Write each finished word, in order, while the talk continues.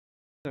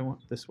I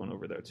want this one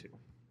over there too.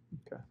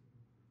 Okay.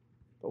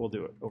 But we'll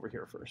do it over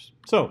here first.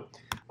 So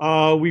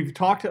we've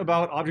talked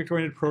about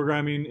object-oriented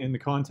programming in the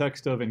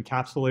context of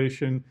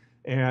encapsulation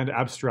and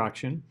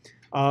abstraction.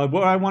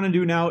 What I want to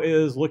do now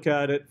is look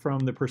at it from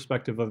the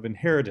perspective of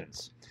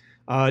inheritance.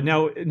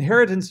 Now,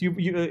 inheritance,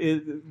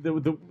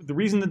 the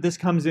reason that this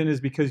comes in is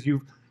because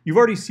you've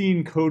already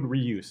seen code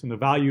reuse and the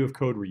value of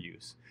code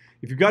reuse.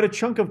 If you've got a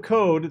chunk of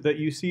code that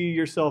you see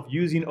yourself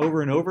using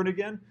over and over and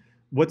again,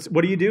 what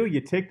do? You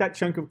take that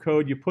chunk of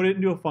code, you put it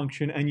into a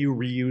function, and you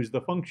reuse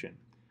the function.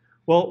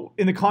 Well,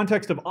 in the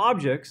context of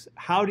objects,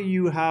 how do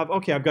you have,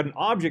 okay, I've got an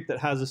object that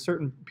has a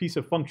certain piece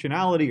of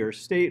functionality or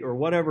state or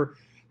whatever.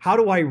 How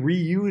do I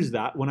reuse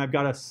that when I've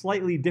got a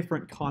slightly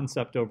different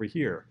concept over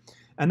here?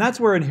 And that's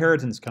where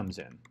inheritance comes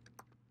in.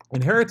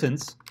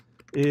 Inheritance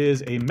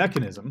is a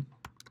mechanism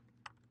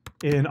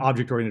in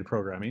object-oriented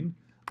programming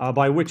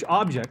by which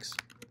objects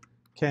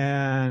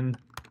can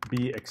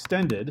be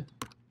extended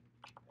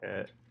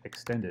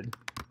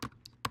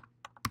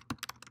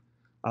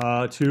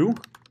to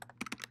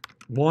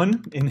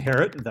one,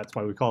 inherit, that's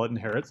why we call it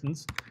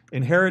inheritance,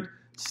 inherit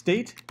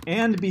state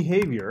and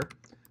behavior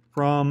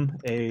from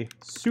a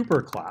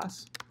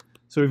superclass.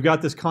 So we've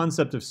got this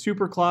concept of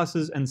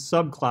superclasses and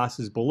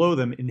subclasses below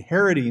them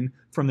inheriting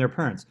from their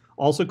parents,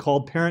 also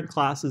called parent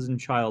classes and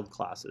child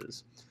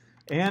classes,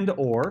 and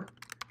or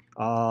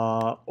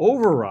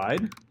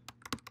override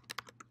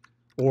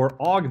or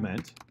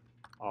augment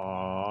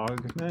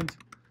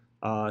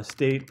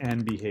state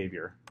and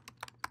behavior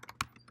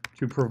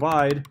to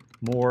provide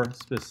more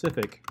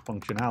specific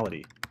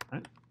functionality.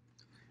 Right?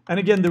 And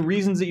again, the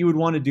reasons that you would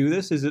want to do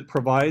this is it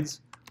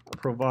provides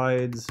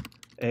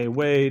a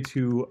way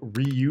to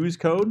reuse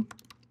code.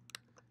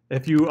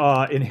 If you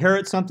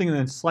inherit something and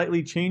then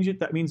slightly change it,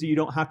 that means that you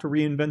don't have to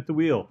reinvent the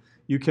wheel.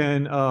 You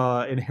can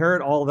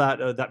inherit all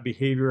that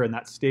behavior and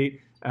that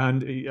state,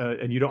 and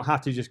you don't have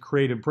to just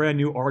create a brand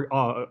new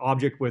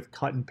object with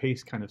cut and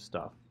paste kind of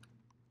stuff.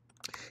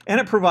 And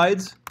it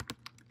provides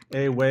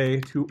a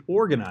way to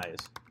organize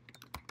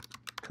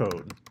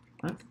code,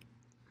 right?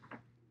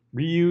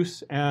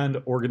 Reuse and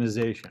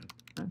organization.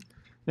 Right?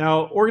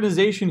 Now,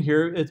 organization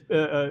here,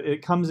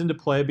 it comes into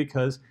play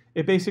because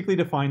it basically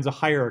defines a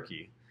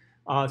hierarchy.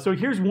 So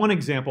here's one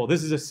example.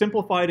 This is a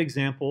simplified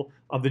example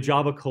of the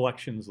Java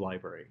collections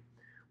library.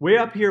 Way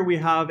up here, we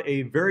have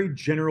a very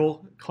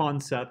general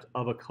concept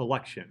of a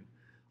collection.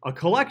 A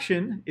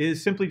collection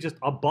is simply just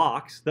a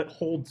box that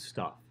holds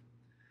stuff.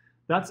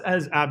 That's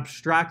as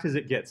abstract as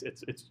it gets.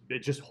 It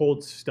just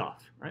holds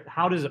stuff, right?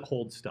 How does it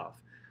hold stuff?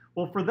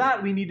 Well, for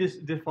that, we need to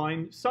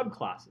define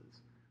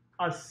subclasses.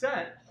 A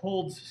set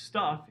holds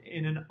stuff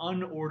in an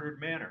unordered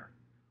manner,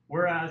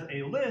 whereas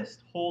a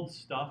list holds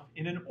stuff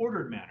in an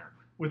ordered manner.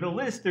 With a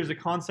list, there's a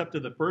concept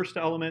of the first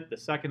element, the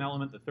second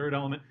element, the third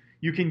element.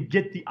 You can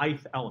get the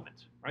ith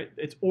element, right?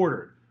 It's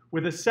ordered.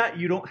 With a set,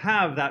 you don't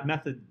have that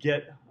method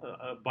get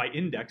by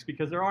index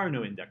because there are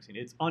no indexing.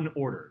 It's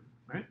unordered,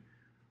 right?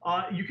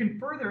 You can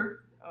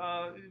further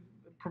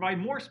provide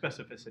more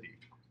specificity.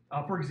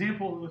 For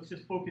example, let's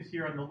just focus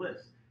here on the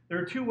list. There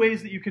are two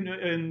ways that you can,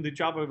 in the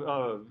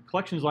Java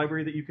collections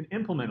library, that you can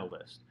implement a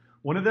list.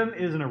 One of them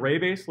is an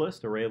array-based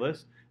list, array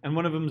list, and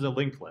one of them is a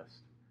linked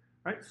list.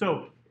 Right?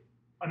 So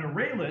an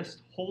array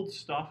list holds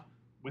stuff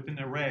with an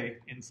array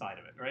inside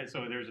of it. Right?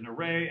 So there's an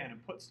array, and it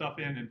puts stuff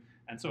in,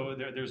 and so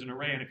there's an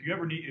array. And if you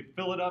ever need to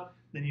fill it up,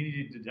 then you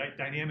need to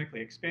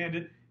dynamically expand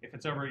it. If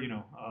it's ever, you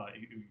can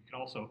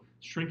also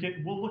shrink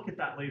it. We'll look at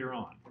that later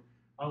on.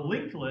 A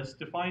linked list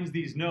defines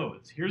these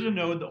nodes. Here's a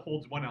node that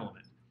holds one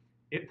element.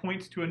 It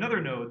points to another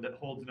node that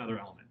holds another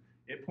element.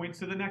 It points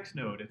to the next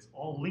node. It's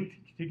all linked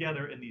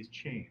together in these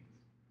chains.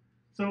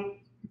 So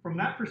from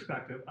that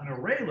perspective, an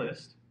array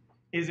list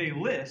is a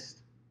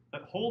list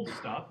that holds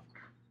stuff.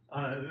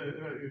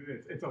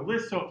 It's a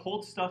list, so it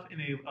holds stuff in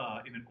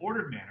an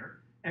ordered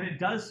manner, and it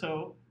does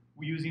so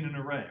using an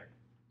array.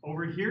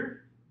 Over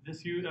here,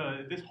 this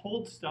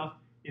holds stuff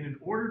in an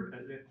ordered.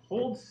 It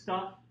holds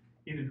stuff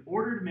in an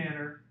ordered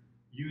manner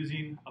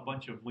using a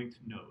bunch of linked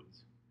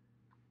nodes.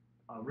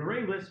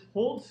 Array list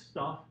holds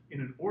stuff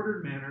in an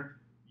ordered manner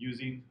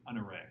using an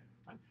array.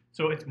 Right?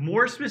 So it's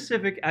more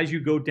specific as you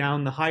go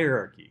down the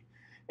hierarchy.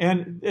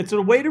 And it's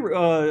a way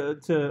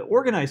to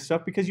organize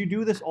stuff because you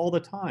do this all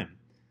the time.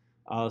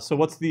 So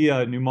what's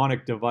the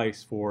mnemonic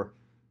device for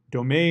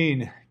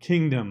domain,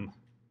 kingdom,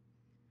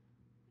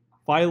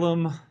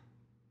 phylum,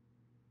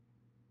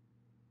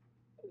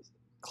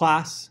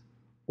 class,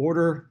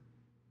 order,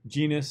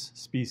 genus,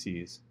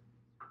 species?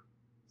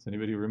 Does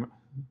anybody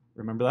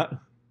remember that?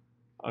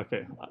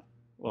 Okay,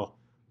 well,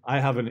 I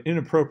have an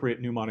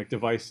inappropriate mnemonic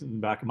device in the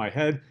back of my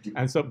head,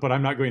 and so, but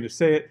I'm not going to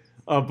say it.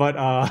 Okay,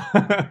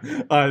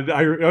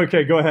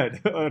 go ahead.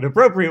 An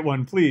appropriate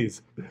one,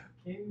 please.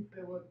 King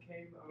Philip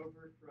came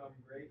over from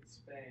Great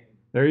Spain.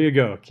 There you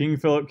go. King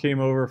Philip came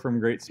over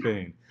from Great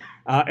Spain.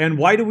 And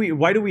why do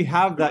we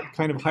have that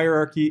kind of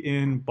hierarchy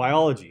in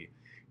biology?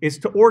 It's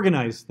to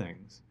organize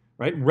things.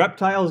 Right?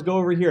 Reptiles go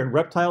over here, and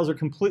reptiles are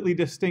completely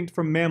distinct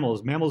from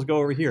mammals. Mammals go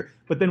over here.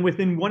 But then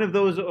within one of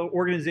those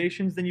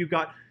organizations, then you've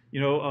got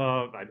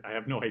I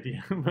have no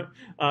idea.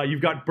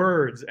 You've got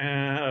birds,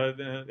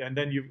 and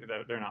then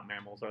they're not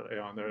mammals.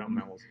 They're not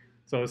mammals.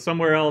 So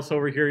somewhere else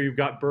over here, you've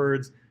got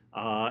birds,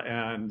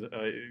 and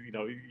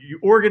you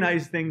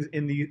organize things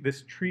in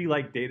this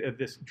tree-like data,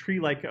 this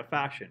tree-like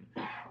fashion,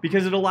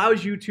 because it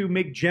allows you to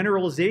make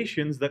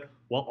generalizations that,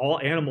 well,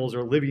 all animals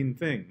are living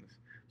things.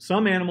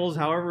 Some animals,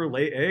 however,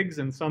 lay eggs,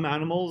 and some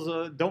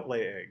animals don't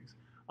lay eggs.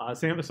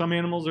 Some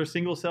animals are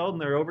single-celled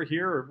and they're over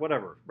here or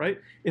whatever, right?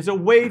 It's a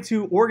way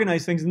to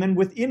organize things, and then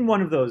within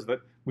one of those,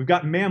 that we've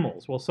got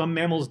mammals. Well, some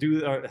mammals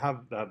do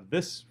have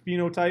this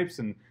phenotypes,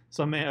 and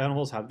some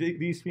animals have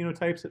these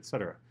phenotypes,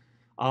 etc.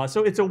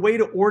 So it's a way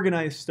to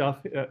organize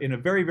stuff in a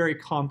very, very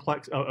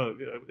complex.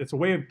 It's a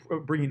way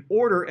of bringing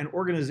order and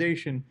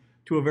organization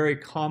to a very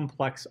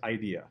complex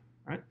idea,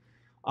 right?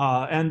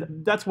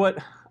 And that's what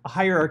a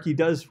hierarchy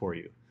does for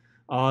you.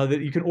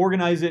 That you can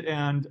organize it,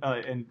 and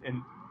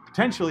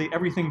potentially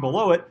everything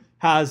below it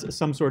has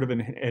some sort of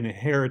an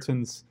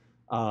inheritance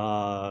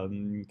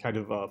kind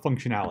of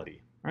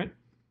functionality, right?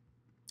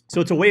 So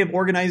it's a way of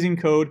organizing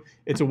code.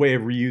 It's a way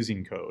of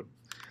reusing code.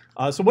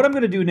 So what I'm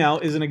going to do now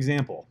is an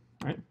example,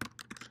 right?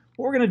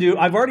 What we're going to do,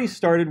 I've already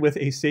started with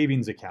a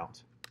savings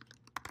account,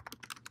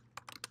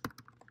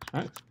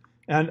 right?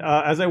 And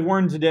as I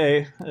warned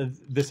today,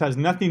 this has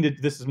nothing to.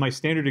 This is my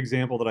standard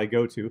example that I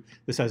go to.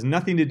 This has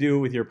nothing to do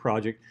with your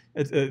project.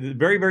 It's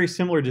very, very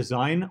similar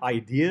design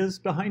ideas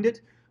behind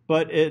it,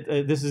 but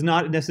this is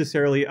not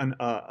necessarily an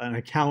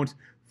account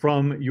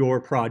from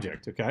your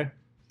project. Okay.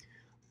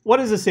 What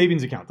is a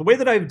savings account? The way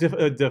that I've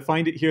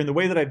defined it here, and the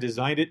way that I've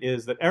designed it,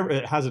 is that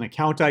it has an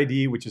account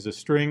ID, which is a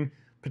string,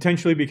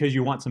 potentially because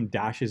you want some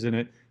dashes in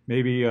it.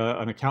 Maybe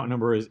an account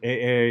number is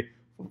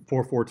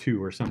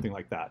AA442 or something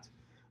like that.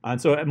 And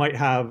so it might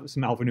have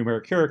some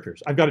alphanumeric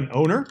characters. I've got an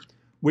owner,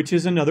 which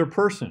is another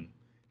person.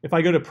 If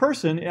I go to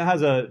person, it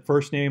has a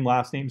first name,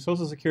 last name,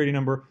 social security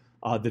number,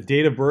 the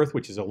date of birth,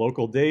 which is a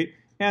local date,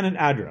 and an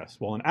address.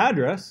 Well, an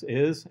address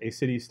is a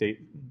city, state,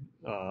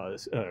 a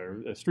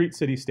street,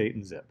 city, state,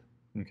 and zip.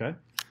 Okay.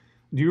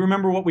 Do you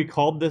remember what we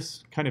called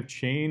this kind of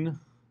chain?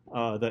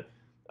 That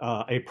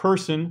a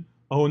person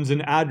owns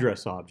an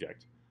address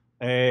object.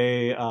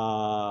 A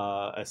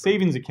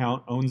savings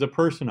account owns a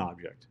person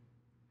object.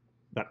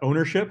 That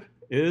ownership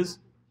is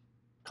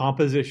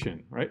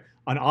composition, right?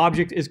 An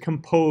object is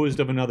composed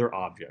of another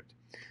object.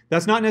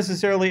 That's not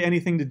necessarily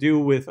anything to do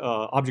with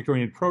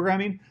object-oriented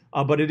programming,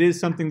 but it is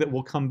something that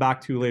we'll come back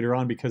to later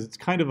on, because it's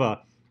kind of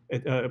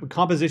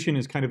composition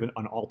is kind of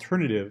an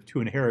alternative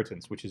to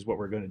inheritance, which is what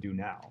we're going to do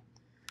now.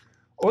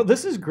 Well,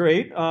 this is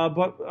great,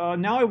 but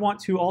now I want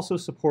to also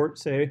support,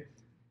 say,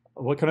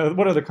 what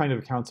other kind of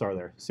accounts are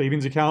there?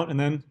 Savings account, and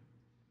then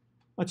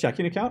a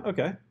checking account.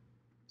 Okay,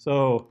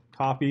 so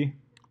copy.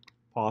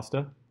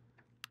 Pasta,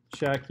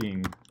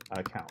 checking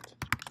account.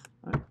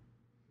 Right.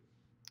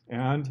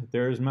 And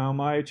there's now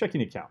my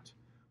checking account.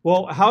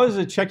 Well, how is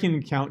a checking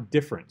account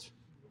different?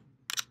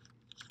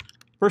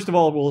 First of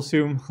all, we'll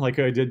assume, like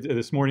I did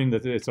this morning,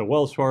 that it's a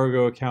Wells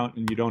Fargo account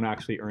and you don't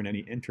actually earn any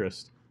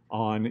interest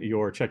on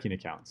your checking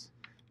accounts.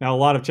 Now, a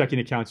lot of checking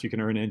accounts you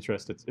can earn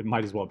interest. It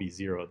might as well be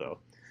zero, though.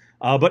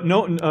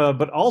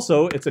 But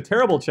also, it's a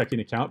terrible checking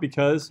account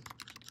because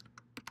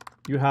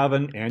you have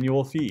an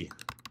annual fee.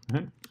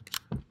 Right?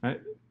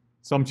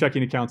 Some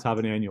checking accounts have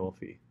an annual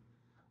fee.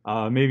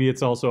 Maybe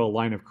it's also a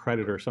line of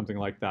credit or something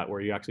like that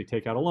where you actually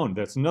take out a loan.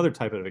 That's another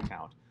type of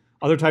account.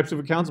 Other types of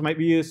accounts might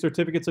be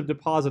certificates of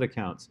deposit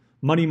accounts,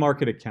 money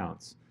market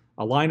accounts,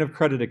 a line of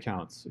credit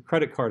accounts,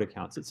 credit card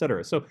accounts,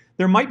 etc. So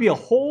there might be a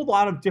whole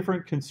lot of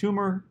different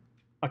consumer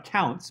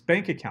accounts,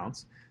 bank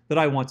accounts, that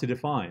I want to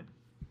define.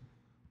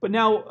 But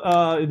now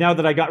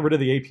that I got rid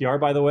of the APR,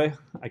 by the way,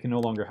 I can no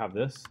longer have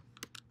this,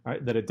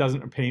 right? That it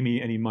doesn't pay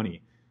me any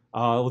money.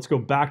 Let's go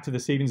back to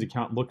the savings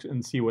account, look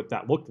and see what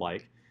that looked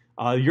like.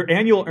 Your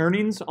annual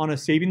earnings on a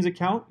savings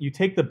account, you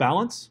take the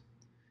balance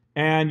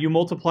and you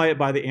multiply it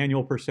by the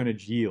annual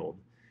percentage yield.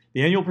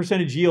 The annual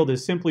percentage yield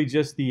is simply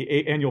just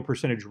the annual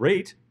percentage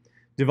rate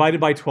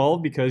divided by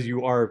 12, because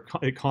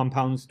it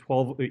compounds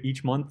 12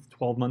 each month,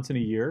 12 months in a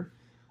year.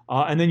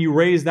 And then you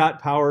raise that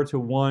power to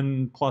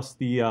 1 plus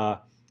the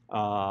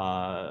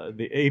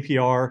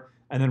APR,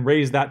 and then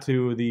raise that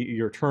to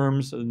your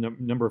terms. The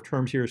number of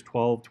terms here is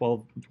 12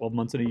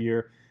 months in a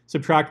year.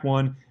 Subtract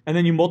 1, and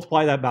then you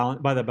multiply that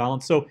by the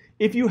balance. So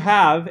if you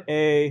have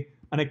an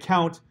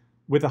account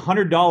with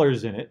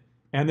 $100 in it,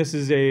 and this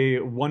is a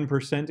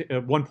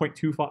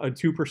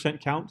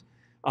 1.2% count,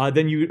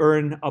 then you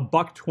earn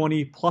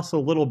 $1.20 plus a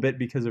little bit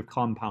because of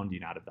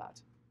compounding out of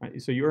that.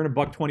 Right? So you earn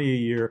 $1.20 a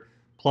year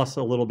plus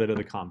a little bit of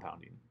the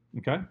compounding.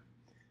 Okay,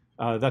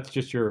 that's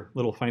just your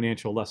little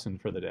financial lesson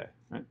for the day.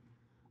 Right?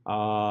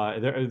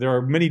 There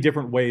are many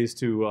different ways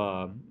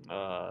to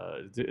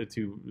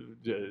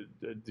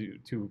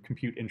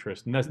compute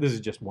interest, and this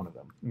is just one of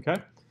them. Okay,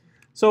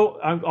 so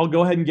I'll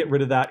go ahead and get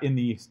rid of that in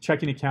the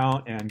checking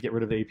account and get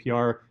rid of the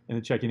APR in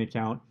the checking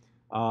account.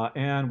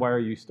 And why are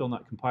you still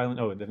not compiling?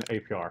 Oh, then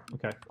APR.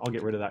 Okay, I'll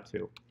get rid of that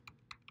too.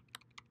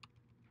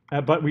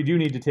 But we do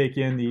need to take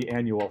in the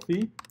annual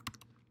fee,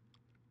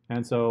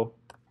 and so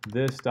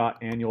this dot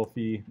annual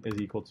fee is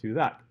equal to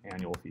that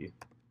annual fee.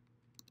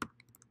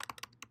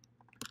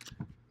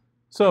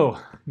 So,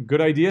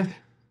 good idea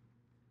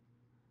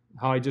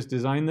how I just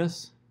designed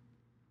this.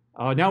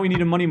 Now we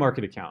need a money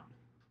market account.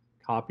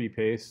 Copy,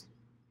 paste,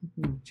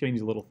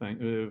 change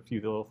a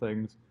few little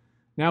things.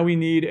 Now we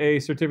need a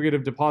certificate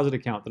of deposit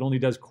account that only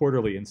does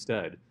quarterly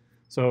instead.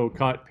 So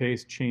cut,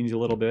 paste, change a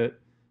little bit.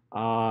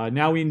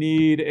 Now we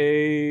need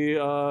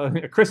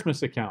a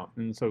Christmas account,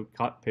 and so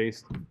cut,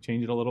 paste,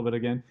 change it a little bit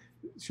again.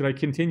 Should I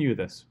continue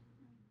this?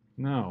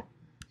 No.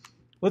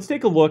 Let's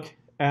take a look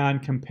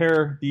and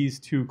compare these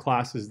two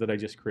classes that I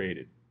just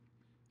created.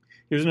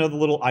 Here's another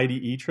little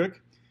IDE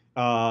trick.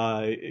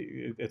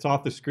 It's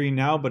off the screen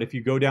now, but if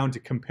you go down to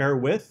compare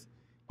with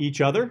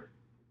each other,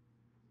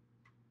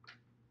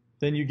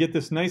 then you get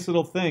this nice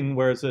little thing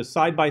where it's a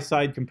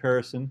side-by-side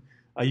comparison.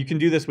 You can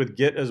do this with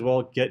Git as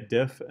well, Git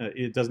diff.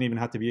 It doesn't even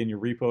have to be in your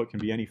repo. It can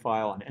be any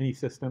file on any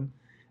system.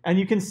 And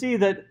you can see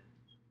that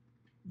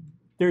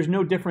there's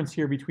no difference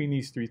here between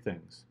these three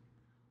things.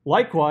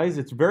 Likewise,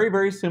 it's very,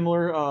 very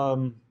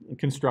similar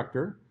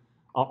constructor.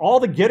 All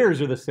the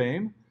getters are the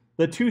same.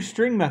 The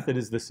toString method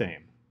is the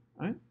same.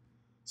 Right?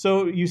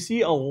 So you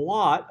see a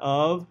lot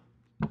of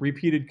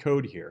repeated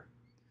code here.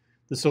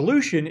 The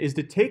solution is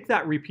to take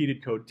that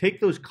repeated code,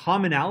 take those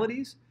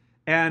commonalities,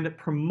 and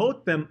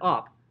promote them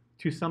up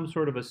to some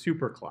sort of a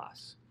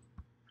superclass.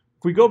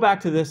 If we go back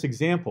to this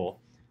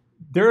example,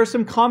 there are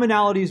some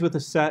commonalities with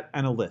a set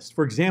and a list.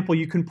 For example,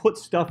 you can put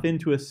stuff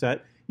into a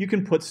set, you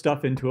can put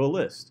stuff into a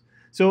list.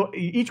 So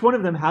each one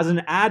of them has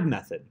an add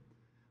method.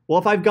 Well,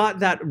 if I've got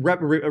that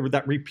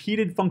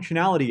repeated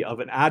functionality of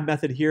an add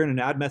method here and an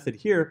add method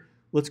here,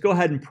 let's go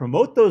ahead and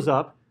promote those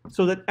up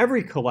so that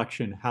every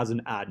collection has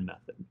an add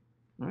method.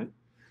 All right?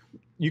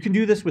 You can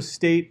do this with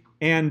state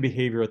and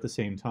behavior at the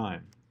same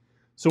time.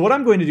 So what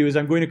I'm going to do is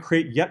I'm going to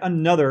create yet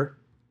another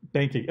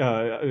account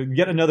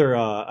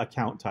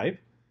type,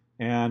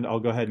 and I'll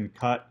go ahead and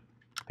cut,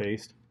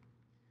 paste.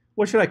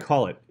 What should I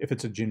call it if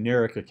it's a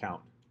generic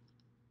account?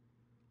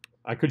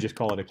 I could just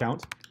call it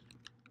account.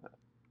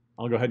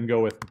 I'll go ahead and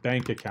go with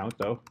bank account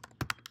though.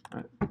 All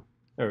right.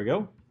 There we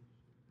go.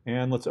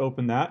 And let's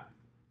open that.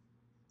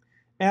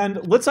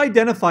 And let's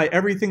identify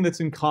everything that's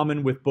in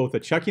common with both a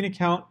checking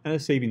account and a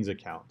savings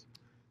account.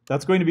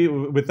 That's going to be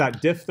with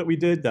that diff that we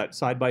did, that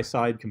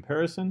side-by-side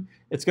comparison.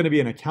 It's going to be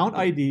an account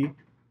ID,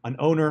 an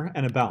owner,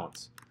 and a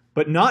balance.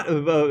 But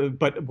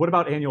what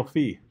about annual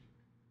fee?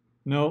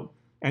 No,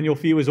 annual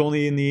fee was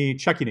only in the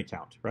checking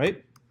account,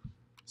 right?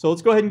 So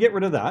let's go ahead and get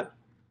rid of that.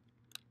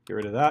 Get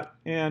rid of that,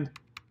 and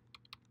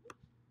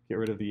get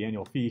rid of the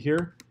annual fee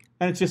here.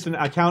 And it's just an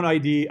account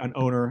ID, an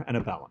owner, and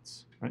a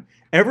balance. Right?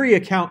 Every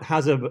account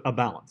has a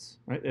balance.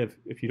 Right?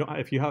 If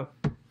you have,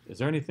 is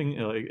there anything?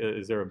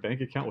 Is there a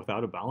bank account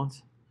without a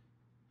balance?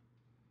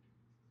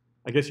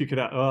 I guess you could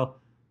have, well,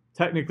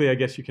 technically I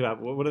guess you could have,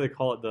 what do they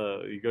call it?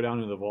 You go down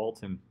into the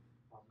vault and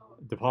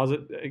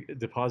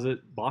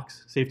deposit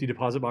box, safety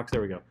deposit box,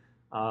 there we go.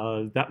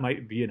 That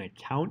might be an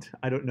account,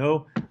 I don't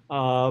know.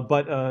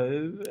 But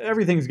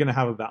everything's gonna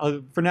have a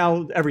balance. For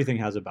now, everything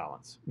has a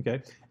balance,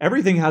 okay?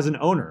 Everything has an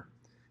owner.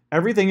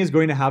 Everything is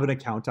going to have an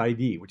account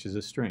ID, which is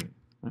a string.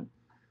 Right?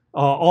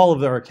 All of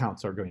their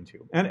accounts are going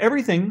to. And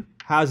everything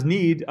has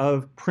need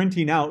of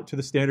printing out to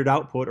the standard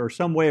output or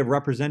some way of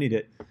representing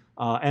it.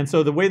 And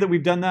so the way that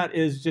we've done that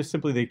is just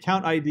simply the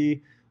account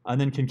ID and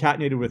then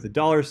concatenated with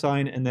a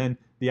 $sign and then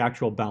the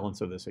actual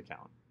balance of this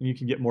account. And you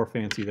can get more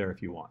fancy there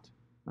if you want.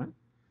 Right?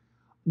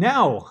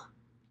 Now,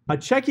 a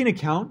checking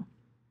account,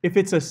 if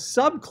it's a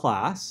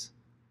subclass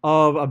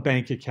of a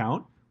bank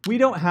account, we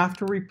don't have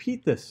to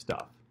repeat this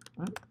stuff.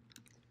 Right?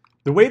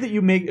 The way that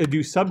you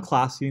do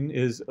subclassing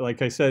is,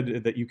 like I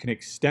said, that you can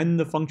extend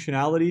the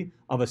functionality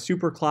of a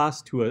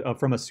superclass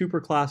from a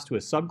superclass to a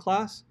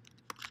subclass.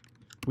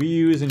 We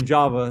use in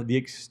Java the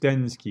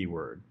extends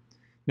keyword.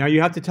 Now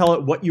you have to tell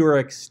it what you are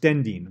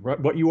extending,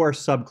 what you are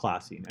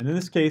subclassing. And in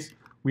this case,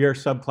 we are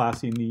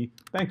subclassing the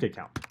bank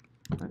account.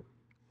 Right?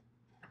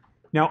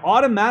 Now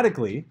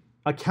automatically,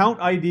 account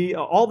ID,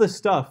 all this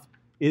stuff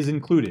is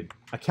included.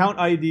 Account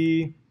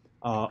ID,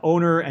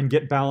 owner, and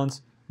get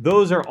balance,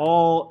 those are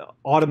all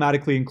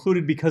automatically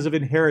included because of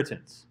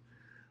inheritance.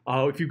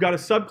 If you've got a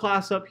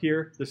subclass up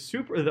here, a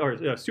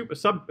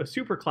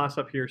superclass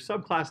up here,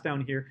 subclass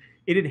down here,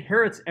 it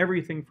inherits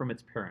everything from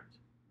its parent.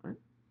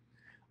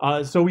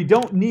 Right? So we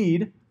don't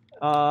need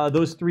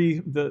those three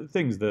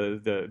things: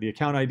 the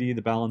account ID,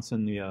 the balance,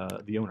 and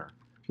the owner.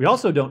 We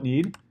also don't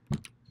need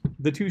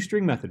the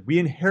toString method. We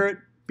inherit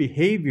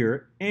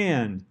behavior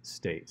and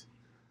state.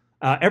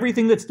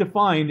 Everything that's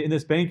defined in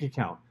this bank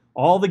account,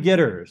 all the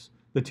getters,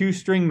 the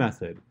toString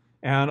method,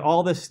 and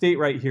all this state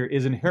right here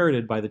is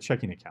inherited by the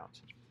checking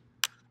account.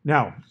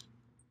 Now,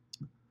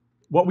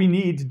 what we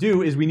need to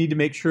do is we need to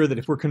make sure that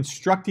if we're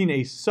constructing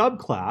a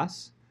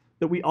subclass,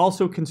 that we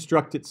also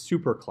construct its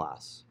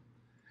superclass.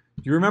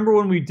 Do you remember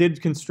when we did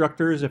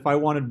constructors, if I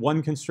wanted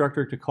one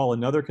constructor to call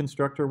another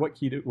constructor, what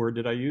keyword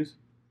did I use?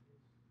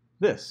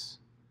 This.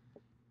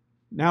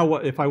 Now,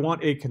 if I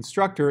want a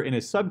constructor in a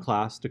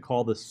subclass to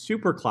call the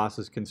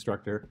superclass's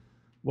constructor,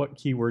 What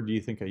keyword do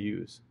you think I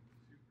use?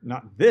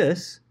 Not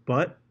this,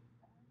 but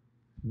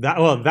that.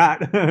 Well,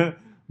 that,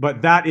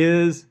 but that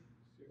is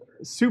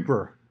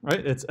super,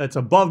 right? It's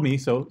above me,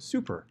 so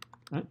super,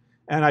 right?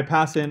 And I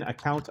pass in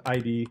account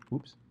ID,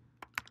 oops,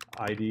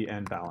 ID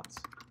and balance.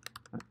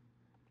 Right?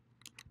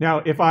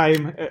 Now, if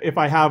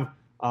I have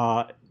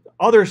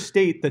other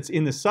state that's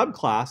in the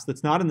subclass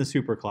that's not in the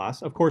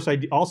superclass, of course, I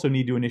also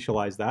need to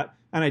initialize that,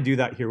 and I do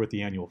that here with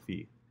the annual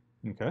fee.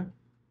 Okay.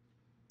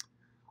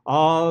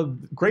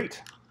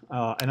 Great,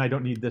 and I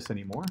don't need this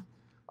anymore.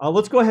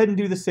 Let's go ahead and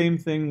do the same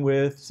thing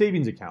with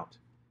savings account.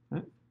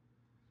 Right?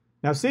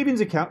 Now,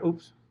 savings account,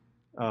 oops,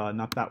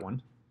 not that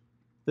one,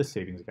 this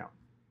savings account.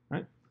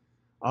 Right?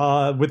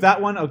 With that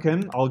one,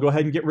 okay, I'll go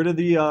ahead and get rid of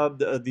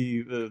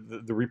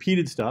the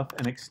repeated stuff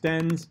and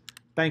extends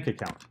bank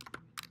account.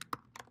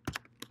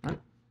 Right?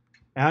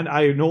 And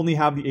I only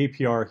have the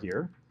APR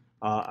here.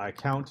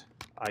 Account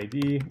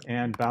ID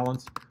and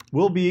balance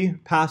will be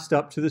passed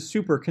up to the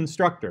super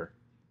constructor.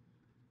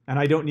 And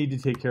I don't need to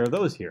take care of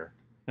those here.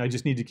 I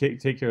just need to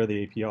take care of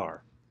the APR.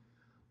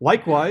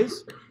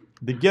 Likewise,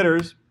 the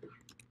getters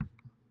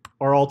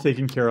are all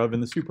taken care of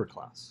in the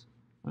superclass.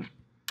 Right?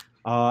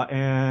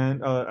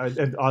 And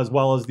as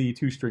well as the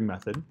toString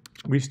method.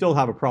 We still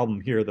have a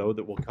problem here, though,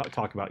 that we'll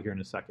talk about here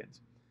in a second.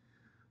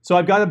 So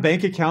I've got a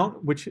bank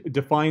account, which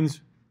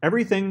defines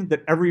everything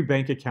that every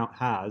bank account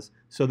has,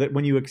 so that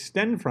when you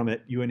extend from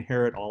it, you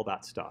inherit all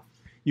that stuff.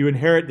 You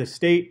inherit the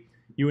state,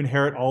 you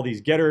inherit all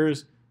these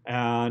getters,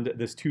 and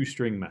this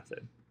toString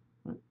method.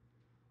 Right?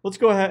 Let's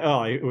go ahead.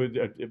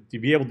 To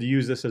be able to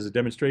use this as a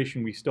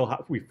demonstration,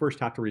 we first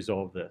have to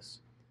resolve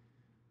this.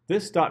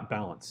 This dot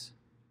balance.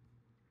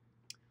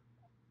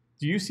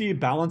 Do you see a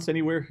balance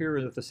anywhere here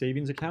with the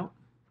savings account?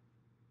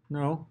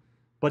 No.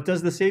 But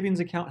does the savings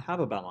account have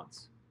a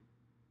balance?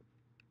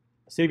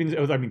 Savings,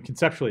 I mean,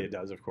 conceptually it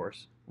does, of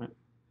course. Right?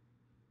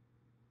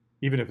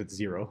 Even if it's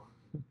 0.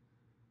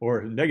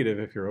 Or negative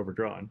if you're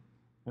overdrawn.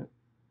 Right?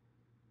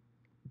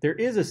 There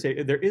is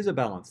a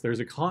balance. There's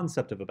a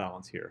concept of a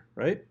balance here,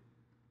 right?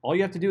 All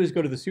you have to do is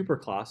go to the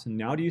superclass, and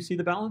now do you see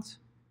the balance?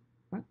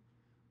 Right?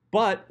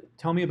 But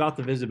tell me about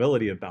the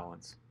visibility of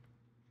balance.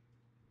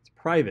 It's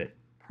private.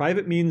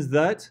 Private means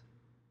that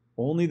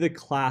only the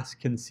class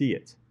can see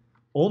it.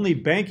 Only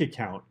bank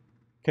account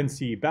can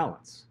see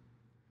balance.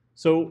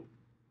 So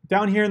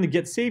down here in the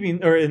get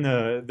saving, or in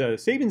the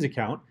savings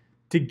account,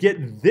 to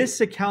get this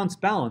account's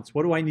balance,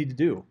 what do I need to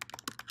do?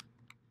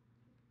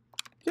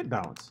 Get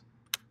balance.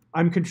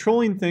 I'm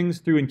controlling things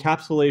through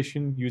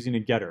encapsulation using a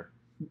getter,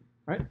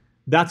 right?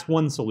 That's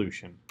one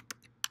solution.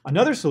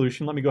 Another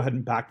solution, let me go ahead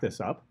and back this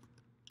up.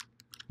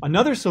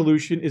 Another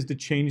solution is to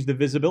change the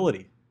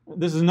visibility.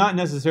 This is not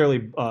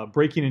necessarily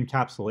breaking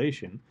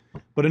encapsulation,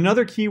 but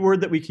another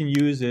keyword that we can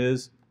use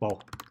is,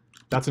 well,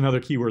 that's another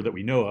keyword that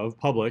we know of,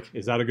 public.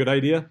 Is that a good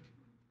idea?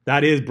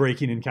 That is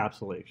breaking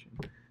encapsulation.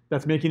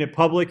 That's making it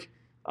public,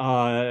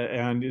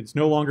 and it's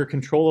no longer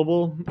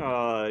controllable.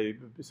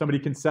 Somebody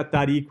can set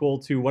that equal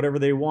to whatever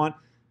they want.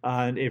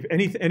 And if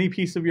any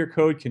piece of your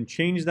code can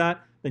change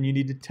that, then you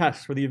need to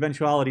test for the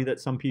eventuality that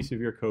some piece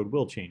of your code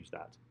will change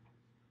that.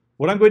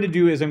 What I'm going to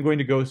do is I'm going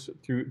to go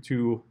through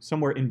to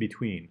somewhere in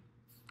between.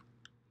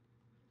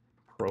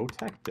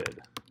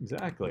 Protected,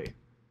 exactly.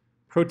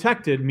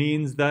 Protected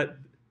means that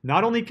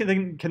not only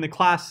can the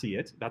class see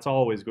it, that's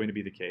always going to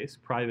be the case,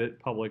 private,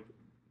 public,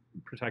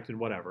 protected,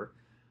 whatever,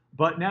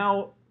 but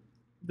now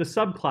the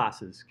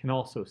subclasses can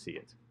also see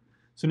it.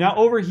 So now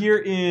over here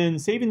in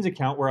savings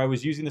account where I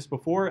was using this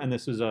before, and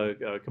this was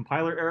a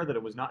compiler error that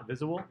it was not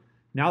visible,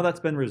 now that's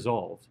been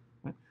resolved.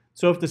 Right?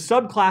 So if the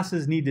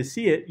subclasses need to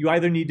see it, you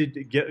either need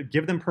to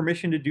give them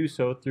permission to do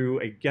so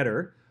through a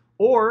getter,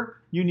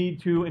 or you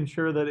need to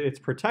ensure that it's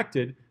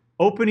protected,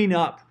 opening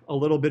up a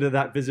little bit of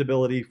that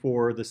visibility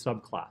for the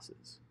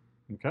subclasses.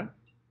 Okay?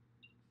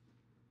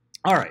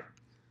 All right.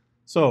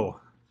 So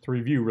to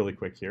review really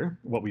quick here,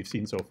 what we've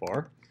seen so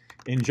far.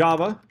 In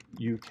Java,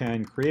 you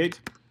can create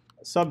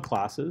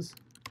subclasses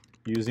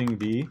using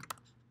the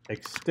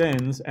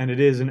extends, and it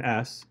is an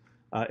S.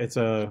 It's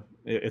a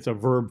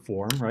verb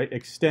form, right?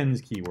 Extends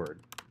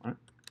keyword.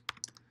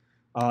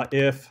 Right?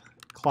 If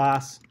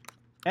class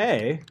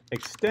A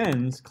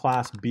extends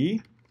class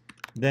B,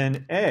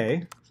 then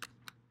A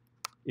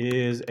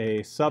is a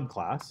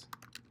subclass,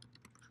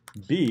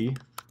 B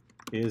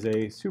is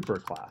a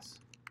superclass,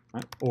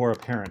 right? Or a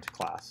parent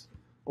class,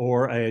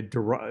 or a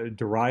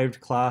derived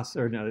class,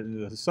 or no,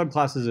 the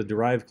subclass is a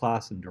derived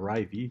class and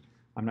derivee.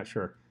 I'm not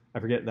sure. I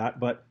forget that,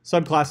 but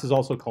subclass is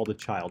also called a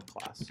child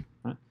class.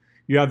 Right?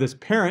 You have this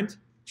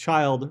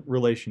parent-child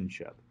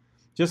relationship.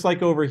 Just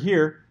like over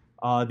here,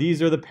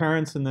 these are the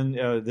parents, and then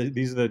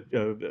these are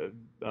the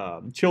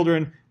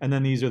children, and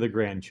then these are the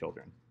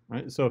grandchildren.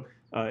 Right? So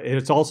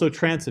it's also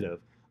transitive.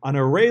 An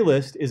array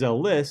list is a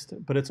list,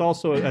 but it's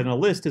also, and a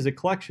list is a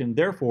collection.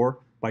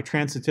 Therefore, by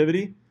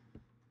transitivity,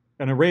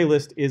 an array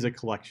list is a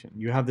collection.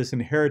 You have this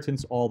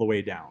inheritance all the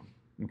way down.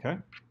 Okay?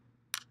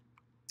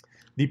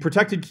 The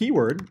protected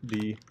keyword,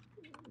 the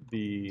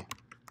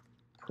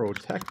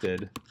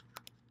protected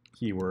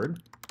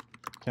keyword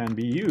can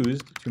be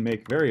used to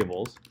make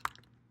variables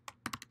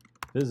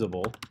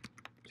visible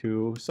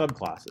to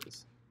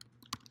subclasses.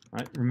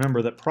 Right?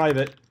 Remember that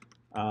private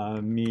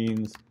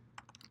means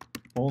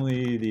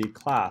only the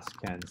class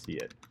can see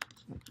it.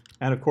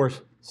 And of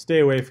course, stay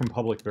away from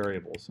public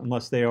variables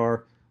unless they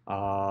are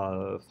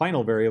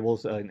final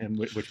variables,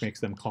 which makes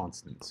them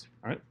constants.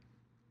 All right?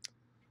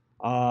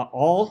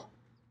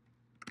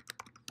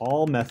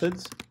 All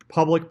methods,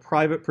 public,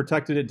 private,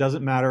 protected, it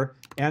doesn't matter,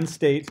 and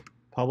state,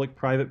 public,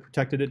 private,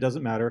 protected, it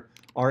doesn't matter,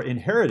 are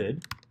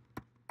inherited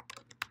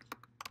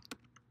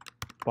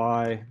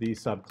by the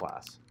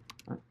subclass.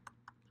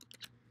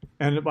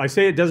 And I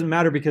say it doesn't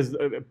matter because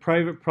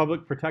private,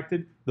 public,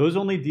 protected, those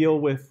only deal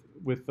with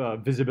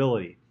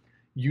visibility.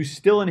 You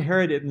still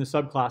inherit it in the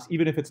subclass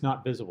even if it's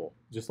not visible,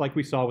 just like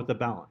we saw with the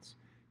balance.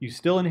 You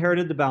still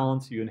inherited the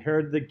balance, you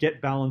inherited the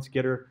get balance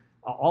getter,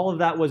 all of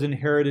that was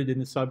inherited in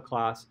the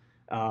subclass,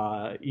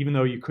 even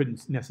though you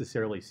couldn't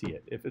necessarily see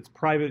it. If it's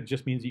private, it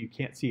just means that you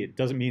can't see it. It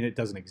doesn't mean it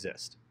doesn't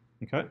exist.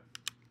 Okay?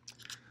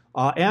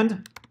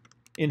 And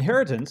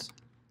inheritance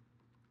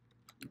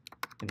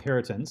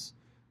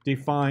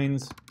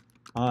defines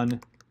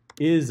an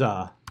is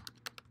a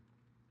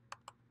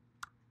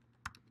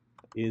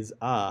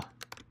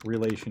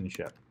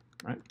relationship,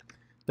 right?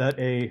 That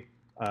a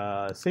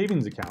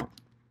savings account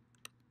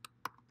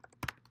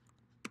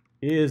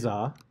is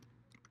a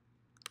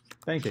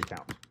bank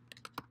account.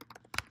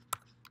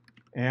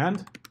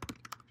 And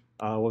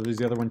what was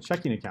the other one?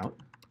 Checking account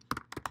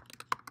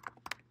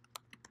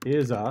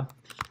is a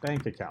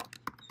bank account.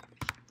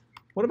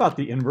 What about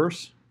the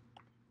inverse?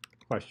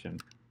 Question.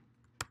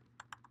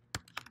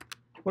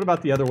 What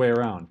about the other way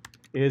around?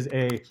 Is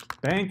a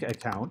bank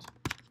account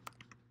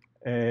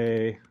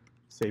a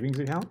savings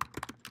account?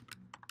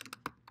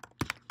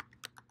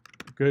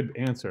 Good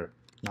answer.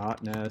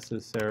 Not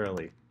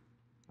necessarily.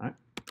 All right.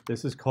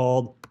 This is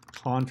called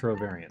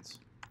contravariance.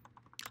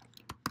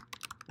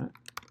 All right.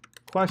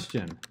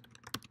 Question.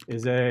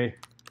 Is a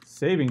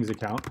savings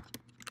account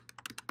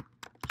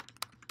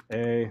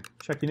a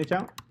checking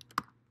account?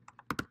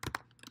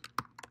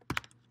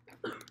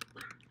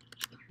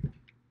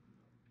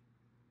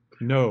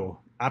 No,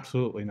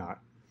 absolutely not.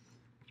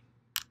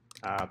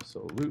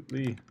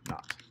 Absolutely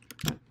not.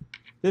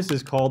 This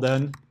is called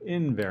an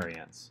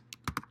invariance.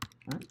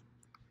 Right.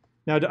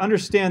 Now, to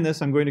understand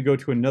this, I'm going to go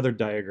to another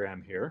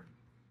diagram here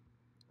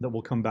that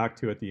we'll come back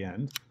to at the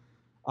end.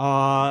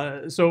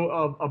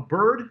 So a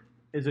bird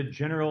is a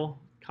general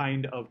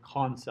kind of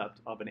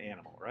concept of an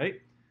animal, right?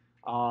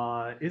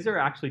 Is there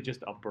actually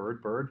just a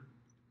bird?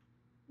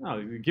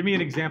 No, give me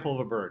an example of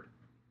a bird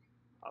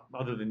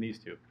other than these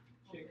two.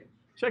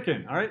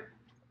 Chicken, all right.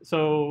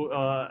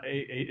 So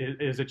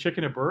is a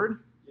chicken a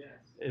bird? Yes.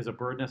 Is a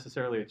bird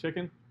necessarily a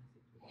chicken?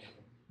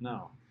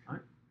 No. All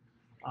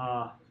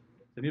right.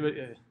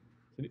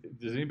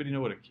 Does anybody know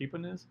what a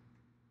capon is?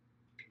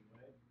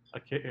 A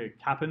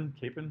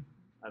capon?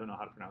 I don't know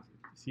how to pronounce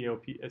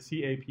it.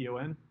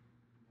 C-A-P-O-N.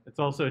 It's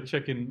also a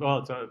chicken. Well,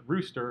 it's a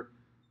rooster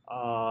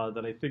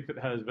that I think that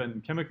has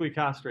been chemically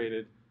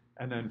castrated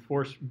and then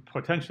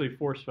potentially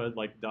force-fed,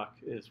 like duck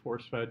is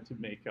force-fed to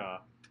make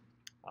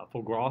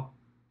foie gras.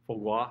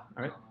 All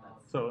right.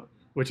 So,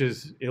 which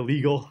is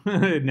illegal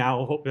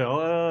now.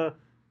 In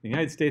the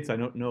United States, I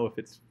don't know if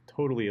it's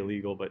totally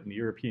illegal, but in the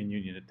European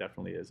Union, it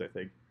definitely is, I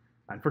think,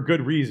 and for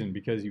good reason,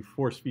 because you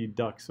force feed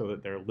ducks so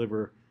that their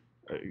liver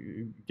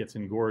gets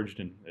engorged,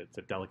 and it's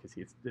a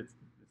delicacy. It's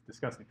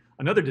disgusting.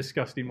 Another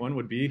disgusting one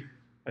would be: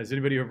 has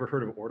anybody ever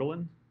heard of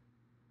ortolan?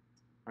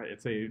 All right,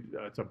 it's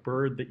a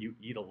bird that you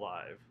eat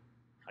alive,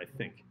 I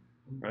think,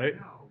 right?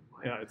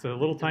 Yeah, it's a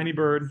little tiny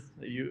bird.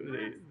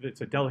 It's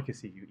a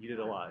delicacy. You eat it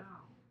alive.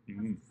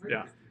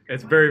 Yeah,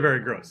 it's very, very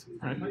gross.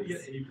 Right?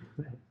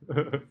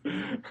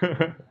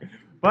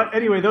 But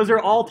anyway, those are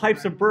all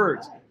types of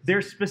birds.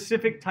 They're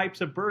specific types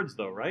of birds,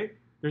 though, right?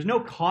 There's no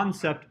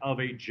concept of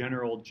a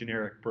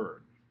generic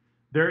bird.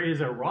 There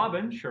is a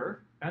robin,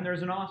 sure, and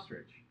there's an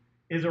ostrich.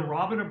 Is a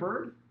robin a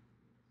bird?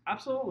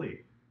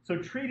 Absolutely. So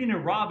treating a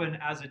robin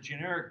as a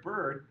generic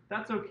bird,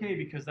 that's okay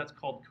because that's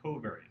called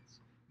covariance.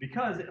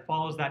 Because it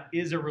follows that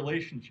is a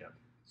relationship.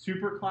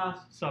 Superclass,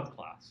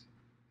 subclass.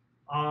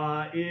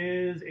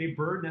 Is a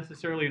bird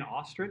necessarily an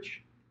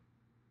ostrich?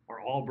 Are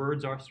all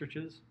birds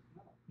ostriches?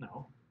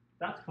 No.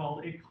 That's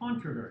called a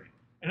contravariant.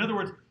 In other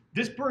words,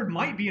 this bird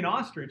might be an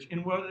ostrich,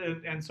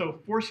 and so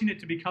forcing it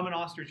to become an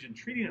ostrich and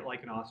treating it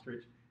like an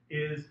ostrich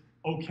is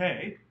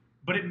okay,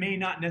 but it may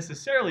not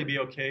necessarily be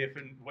okay if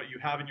what you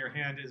have in your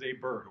hand is a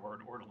bird or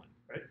an ortolan,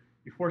 right?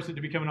 You force it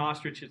to become an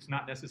ostrich, it's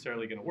not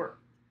necessarily going to work.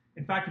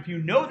 In fact, if you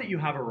know that you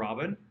have a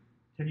robin,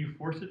 can you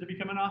force it to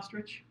become an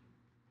ostrich?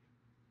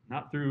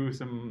 Not through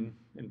some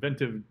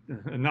inventive,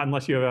 not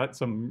unless you have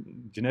some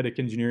genetic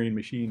engineering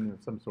machine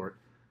of some sort.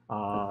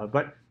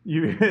 But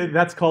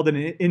that's called an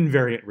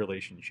invariant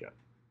relationship,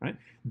 right?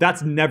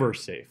 That's never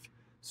safe.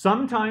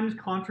 Sometimes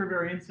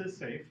contravariance is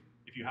safe,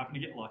 if you happen to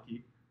get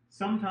lucky.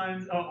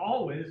 Sometimes,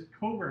 always,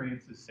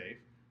 covariance is safe,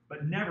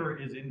 but never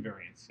is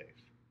invariance safe.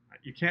 Right?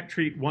 You can't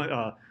treat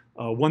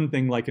one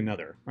thing like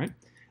another, right?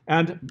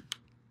 And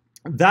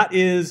that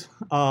is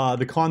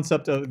the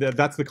concept of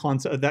that's the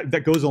concept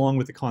that goes along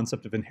with the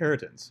concept of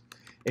inheritance.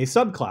 A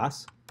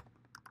subclass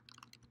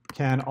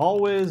can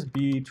always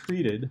be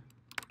treated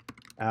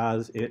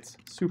as its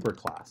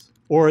superclass,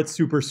 or its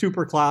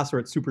superclass, or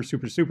its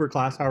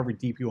superclass, however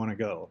deep you want to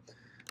go.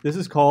 This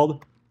is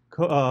called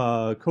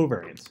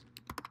covariance,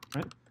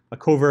 right? A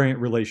covariant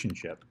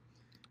relationship.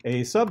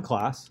 A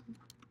subclass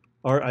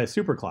or a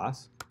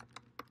superclass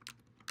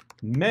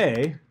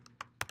may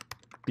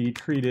be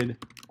treated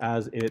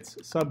as its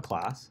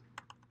subclass,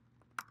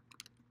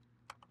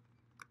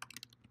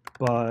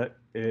 but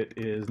it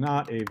is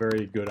not a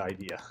very good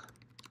idea,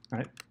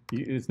 right?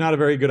 It's not a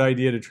very good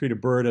idea to treat a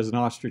bird as an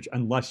ostrich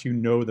unless you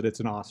know that it's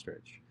an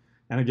ostrich.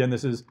 And again,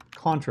 this is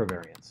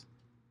contravariance.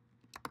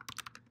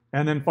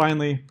 And then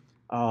finally,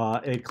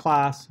 a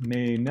class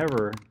may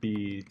never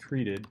be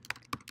treated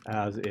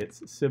as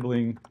its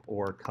sibling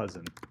or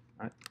cousin,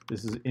 right?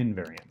 This is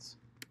invariance,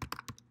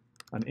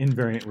 an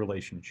invariant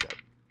relationship,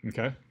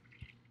 okay?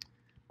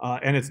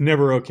 And it's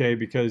never okay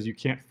because you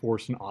can't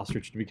force an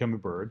ostrich to become a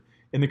bird.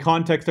 In the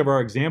context of our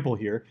example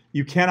here,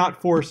 you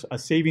cannot force a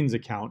savings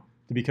account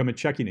to become a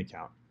checking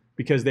account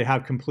because they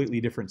have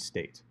completely different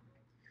state.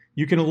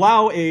 You can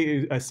allow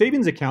a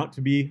savings account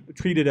to be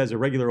treated as a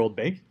regular old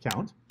bank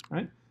account,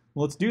 right?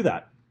 Well, let's do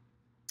that.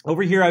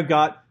 Over here, I've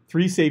got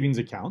 3 savings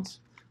accounts.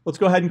 Let's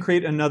go ahead and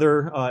create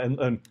another,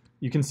 and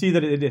you can see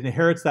that it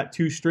inherits that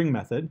toString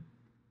method.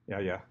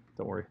 Yeah,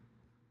 don't worry.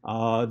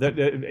 That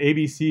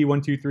ABC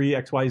 1, 2, 3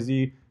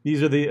 XYZ.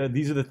 These are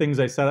the things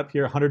I set up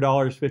here: $100,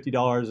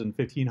 $50, and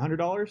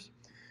 $1,500.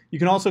 You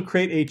can also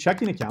create a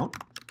checking account.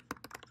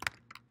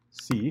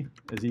 C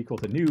is equal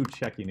to new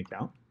checking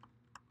account.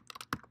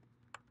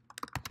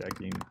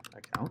 Checking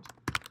account,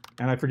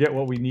 and I forget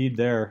what we need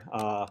there.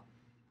 A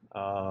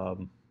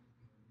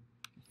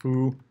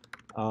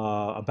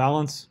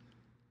balance.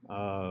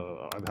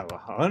 I have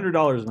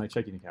 $100 in my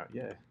checking account.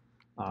 Yay!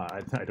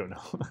 I don't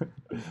know.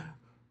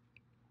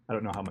 I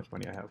don't know how much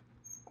money I have.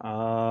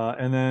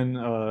 And then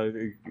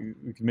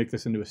we can make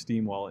this into a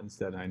Steam wallet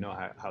instead. And I know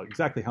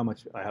exactly how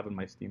much I have in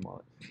my Steam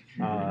wallet.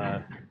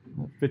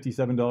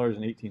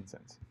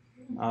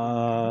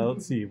 $57.18.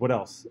 Let's see, what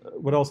else?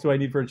 What else do I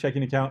need for a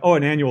checking account? Oh,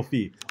 an annual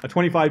fee, a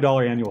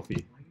 $25 annual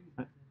fee.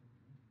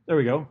 There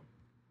we go.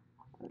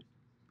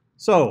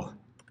 So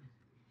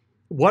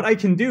what I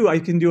can do a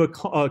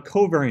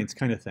covariance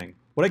kind of thing.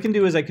 What I can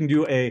do is I can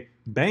do a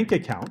bank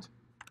account,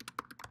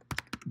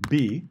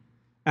 B,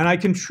 and I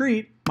can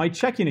treat my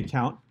checking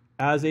account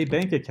as a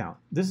bank account.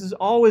 This is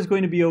always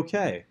going to be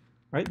okay,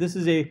 right? This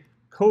is a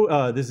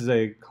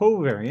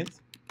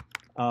covariant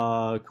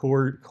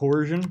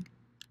coercion,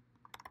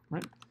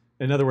 right?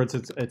 In other words,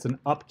 it's an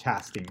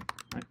upcasting,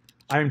 right?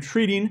 I am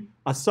treating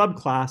a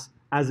subclass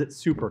as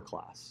its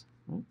superclass.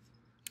 Right?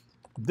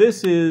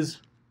 This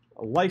is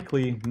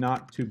likely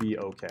not to be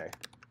okay,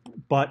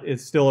 but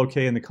it's still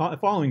okay in the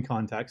following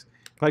context.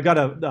 If I've got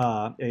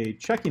a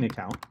checking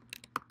account,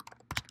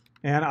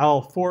 and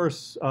I'll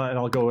force, and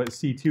I'll go at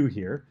C2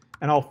 here,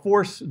 and I'll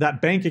force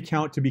that bank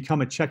account to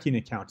become a checking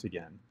account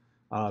again.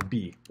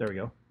 B, there we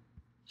go.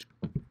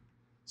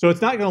 So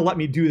it's not going to let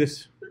me do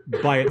this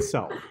by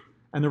itself.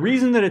 And the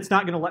reason that it's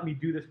not going to let me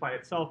do this by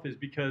itself is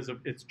because of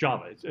it's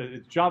Java.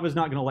 Java's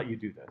not going to let you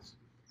do this.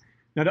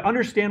 Now, to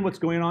understand what's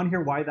going on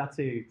here, why that's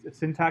a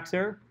syntax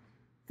error,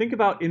 think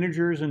about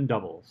integers and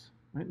doubles.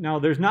 Right? Now,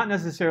 there's not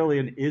necessarily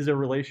an is-a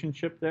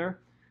relationship there,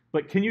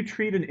 but can you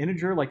treat an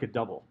integer like a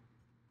double?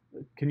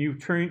 Can you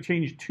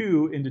change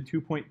 2 into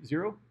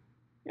 2.0?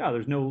 Yeah,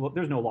 there's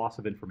no loss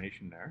of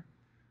information there.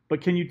 But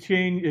can you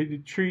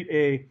treat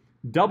a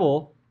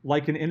double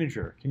like an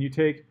integer? Can you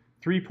take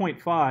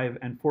 3.5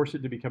 and force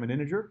it to become an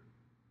integer?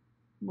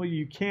 Well,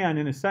 you can,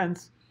 in a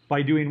sense,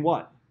 by doing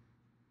what?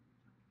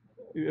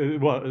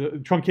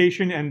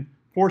 Truncation and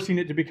forcing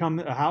it to become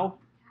how?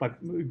 By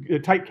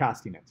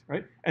typecasting it,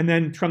 right? And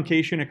then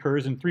truncation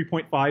occurs and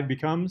 3.5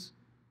 becomes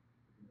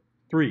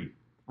 3,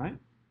 right?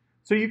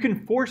 So you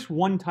can force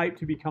one type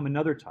to become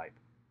another type,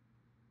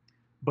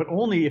 but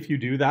only if you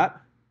do that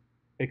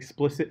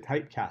explicit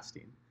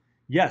typecasting.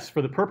 Yes,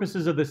 for the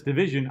purposes of this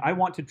division, I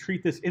want to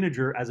treat this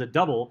integer as a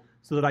double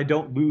so that I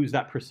don't lose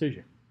that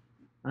precision,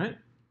 right?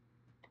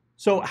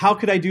 So how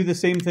could I do the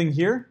same thing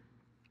here?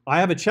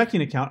 I have a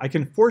checking account. I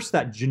can force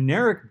that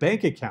generic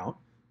bank account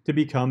to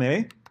become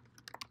a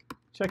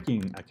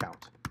checking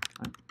account.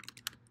 Right?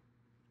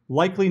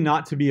 Likely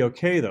not to be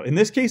okay, though. In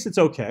this case, it's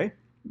okay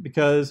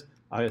because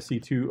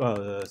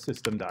C2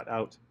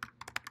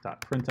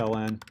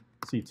 system.out.println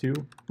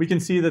C2. We can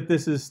see that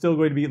this is still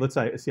going to be, let's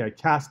see, I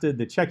casted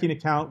the checking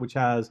account, which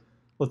has,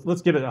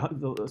 let's give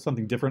it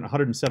something different,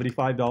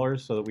 $175,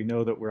 so that we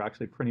know that we're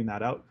actually printing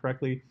that out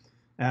correctly.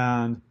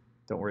 And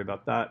don't worry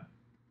about that.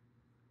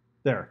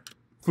 There,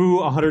 foo,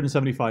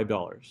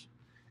 $175.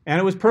 And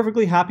it was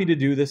perfectly happy to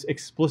do this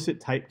explicit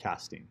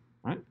typecasting,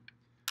 right?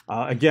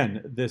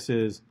 Again, this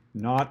is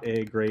not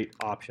a great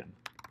option,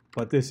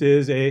 but this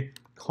is a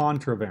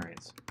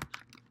contravariance.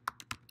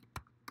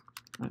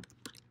 Right?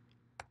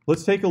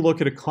 Let's take a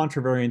look at a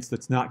contravariance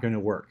that's not going to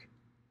work.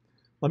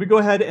 Let me go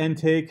ahead and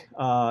take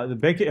the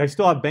bank. I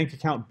still have bank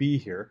account B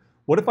here.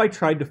 What if I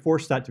tried to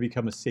force that to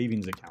become a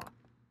savings account?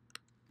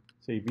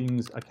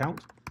 Savings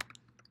account.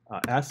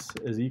 S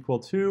is equal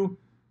to,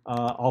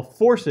 I'll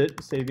force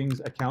it, savings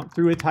account,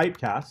 through a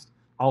typecast.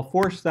 I'll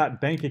force that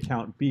bank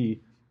account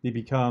B to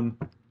become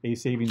a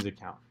savings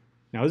account.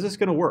 Now, is this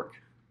going to work?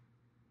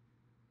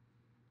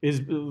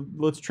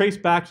 Let's trace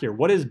back here.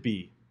 What is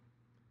B?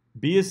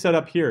 B is set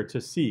up here to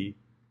C.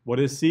 What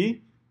is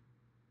C?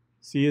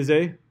 C is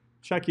a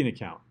checking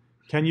account.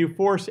 Can you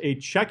force a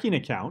checking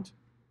account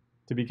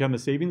to become a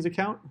savings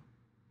account?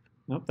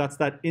 Nope, that's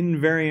that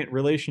invariant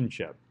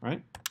relationship,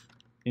 right?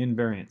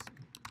 Invariance.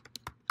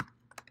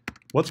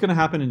 What's going to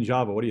happen in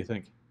Java? What do you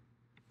think?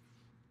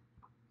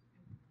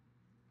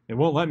 It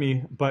won't let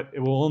me, but it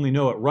will only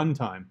know at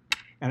runtime.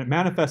 And it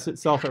manifests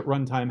itself at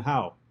runtime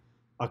how?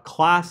 A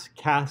class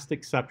cast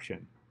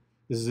exception.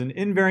 This is an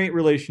invariant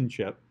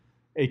relationship.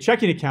 A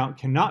checking account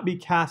cannot be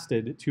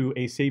casted to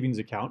a savings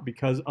account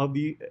because of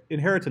the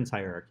inheritance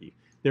hierarchy.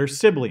 They're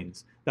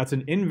siblings. That's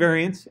an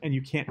invariance, and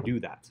you can't do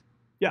that.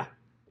 Yeah?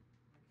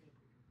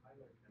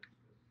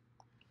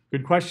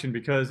 Good question,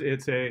 because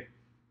it's a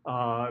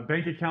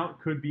bank account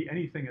could be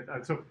anything.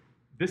 So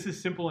this is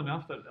simple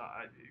enough that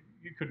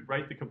you could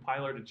write the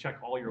compiler to check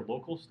all your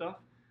local stuff.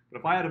 But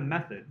if I had a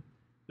method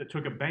that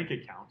took a bank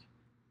account,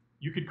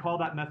 you could call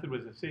that method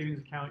with a savings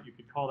account. You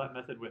could call that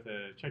method with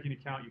a checking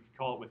account. You could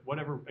call it with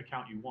whatever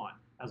account you want,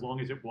 as long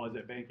as it was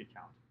a bank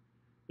account.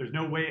 There's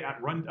no way at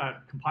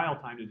compile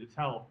time to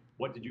tell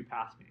what did you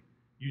pass me.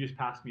 You just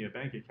passed me a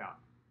bank account.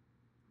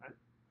 Right?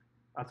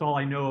 That's all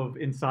I know of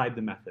inside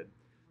the method.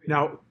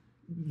 Now,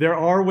 there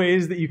are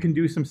ways that you can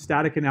do some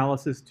static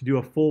analysis to do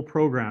a full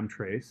program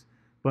trace,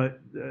 but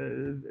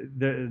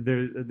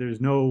there's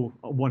no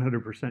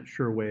 100%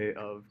 sure way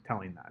of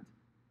telling that.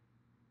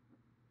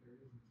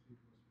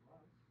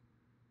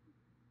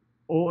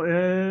 Oh,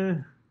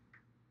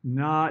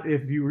 not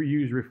if you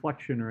use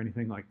reflection or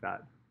anything like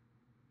that.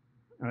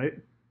 All right.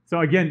 So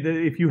again,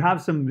 if you have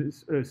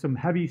some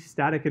heavy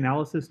static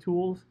analysis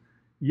tools,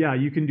 yeah,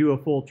 you can do a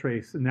full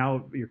trace. And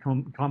now your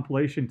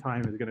compilation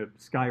time is going to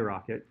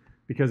skyrocket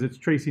because it's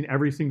tracing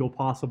every single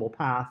possible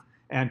path.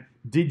 And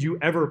did you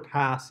ever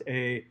pass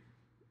a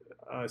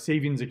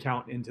savings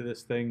account into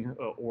this thing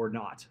or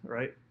not?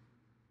 Right.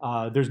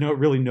 There's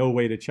really no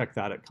way to check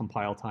that at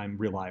compile time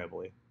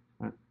reliably.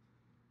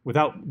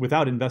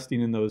 Without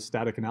investing in those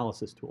static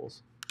analysis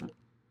tools.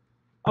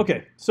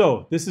 Okay,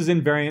 so this is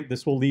invariant.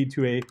 This will lead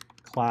to a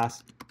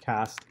class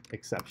cast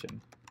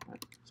exception.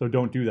 So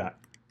don't do that.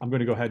 I'm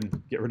going to go ahead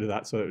and get rid of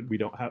that so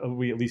that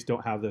we at least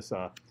don't have this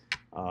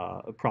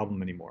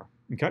problem anymore.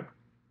 Okay.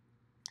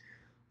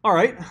 All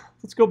right,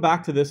 let's go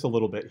back to this a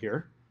little bit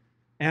here.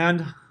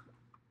 And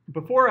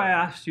before I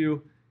asked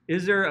you,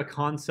 is there a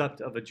concept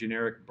of a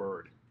generic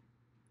bird?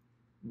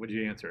 What did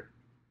you answer?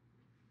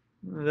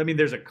 I mean,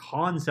 there's a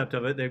concept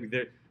of it.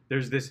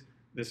 There's this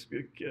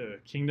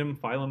kingdom,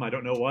 phylum, I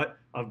don't know what,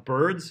 of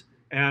birds,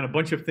 and a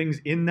bunch of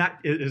things in that.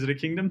 Is it a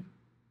kingdom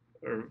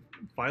or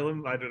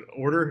phylum? I don't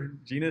order,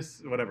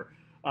 genus, whatever.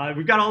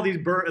 We've got all these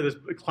this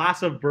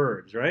class of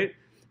birds, right?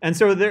 And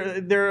so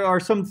there are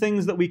some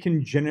things that we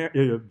can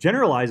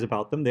generalize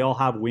about them. They all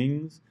have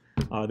wings.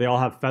 They all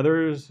have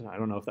feathers. I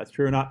don't know if that's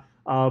true or not,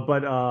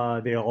 but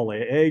they all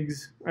lay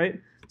eggs,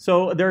 right?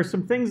 So there are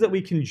some things that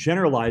we can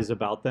generalize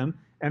about them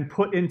and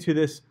put into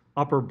this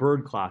upper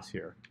bird class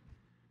here.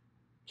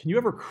 Can you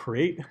ever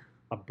create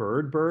a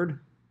bird?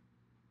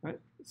 Right?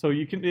 So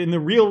you can in the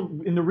real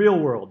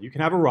world, you can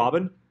have a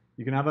robin,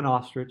 you can have an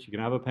ostrich, you can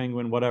have a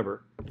penguin,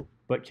 whatever.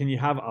 But can you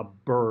have a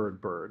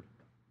bird,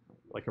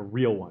 like a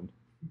real one?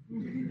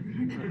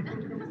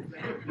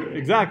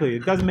 Exactly.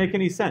 It doesn't make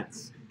any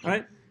sense,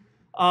 right?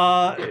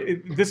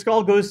 This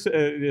all goes to,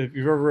 if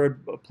you've ever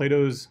read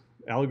Plato's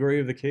Allegory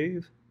of the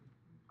Cave.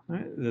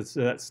 Right? That's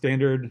that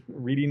standard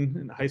reading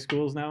in high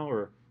schools now,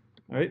 or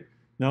right?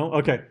 No,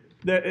 okay.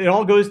 It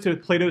all goes to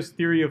Plato's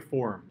theory of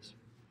forms,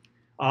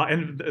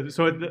 and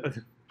so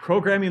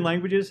programming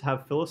languages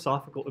have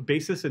philosophical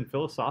basis in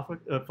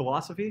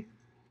philosophy.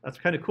 That's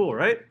kind of cool,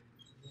 right?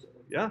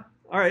 Yeah.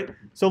 All right.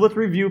 So let's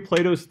review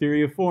Plato's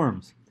theory of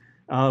forms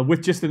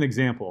with just an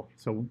example.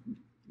 So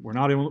we're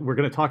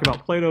going to talk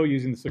about Plato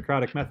using the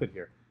Socratic method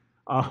here.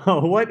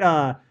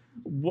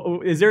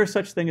 Is there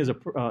such thing as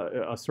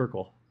a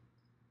circle?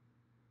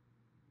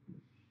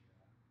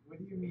 What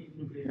do you mean?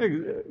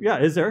 Yeah,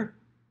 is there?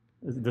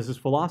 This is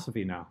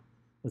philosophy now.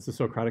 This is the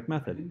Socratic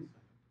method.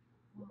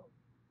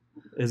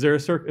 Is there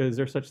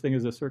such thing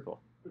as a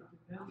circle? It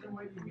depends on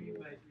what you mean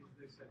by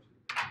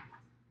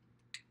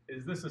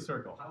Is this a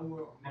circle?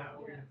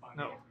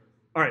 No.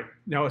 All right.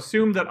 Now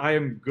assume that I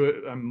am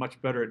good. I'm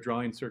much better at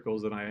drawing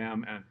circles than I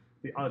am, and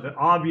the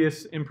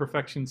obvious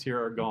imperfections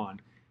here are gone.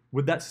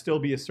 Would that still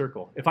be a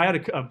circle? If I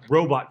had a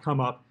robot come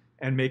up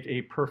and make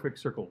a perfect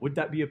circle, would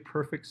that be a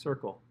perfect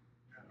circle?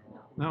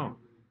 No.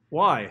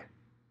 Why?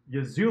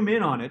 You zoom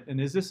in on it,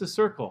 and is this a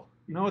circle?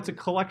 No, it's a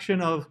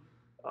collection of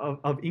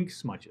ink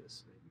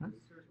smudges. Huh?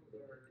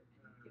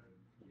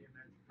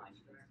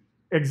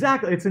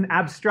 Exactly. It's an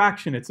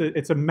abstraction.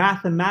 It's a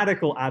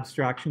mathematical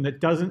abstraction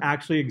that doesn't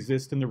actually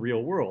exist in the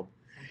real world.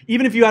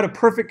 Even if you had a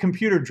perfect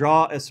computer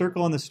draw a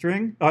circle on the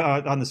screen,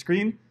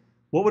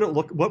 what would it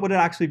look? What would it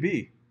actually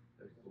be?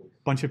 A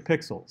bunch of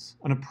pixels,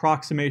 an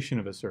approximation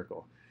of a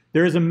circle.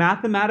 There is a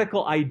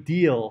mathematical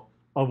ideal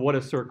of what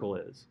a circle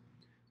is.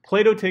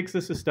 Plato takes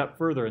this a step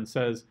further and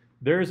says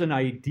there's an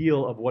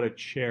ideal of what a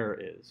chair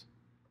is.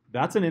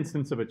 That's an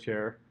instance of a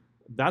chair.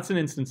 That's an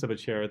instance of a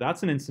chair.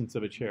 That's an instance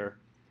of a chair.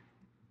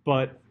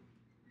 But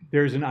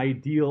there's an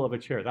ideal of a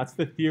chair. That's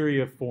the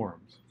theory of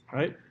forms,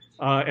 right?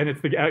 And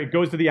it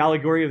goes to the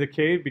allegory of the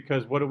cave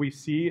because what do we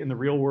see in the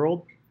real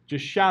world?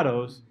 Just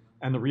shadows,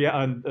 and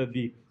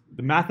the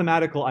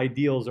mathematical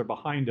ideals are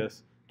behind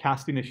us,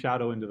 casting a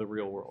shadow into the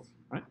real world,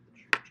 right?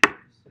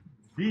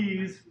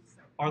 These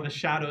are the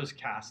shadows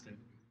casted,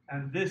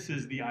 and this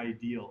is the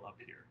ideal up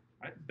here,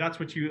 right?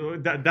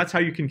 That's how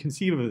you can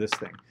conceive of this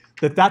thing.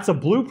 That's a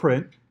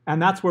blueprint,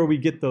 and that's where we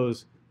get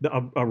those.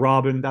 A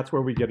robin, that's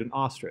where we get an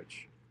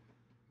ostrich.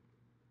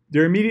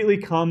 There immediately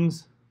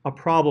comes a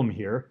problem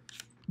here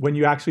when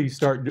you actually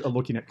start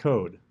looking at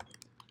code.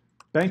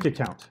 Bank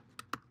account.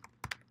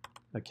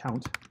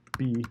 Account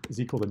B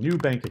is equal to new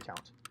bank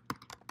account.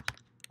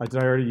 Did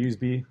I already use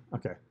B?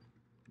 Okay.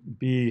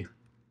 B2.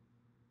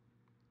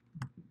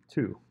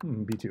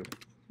 B2.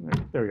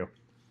 Right, there we go.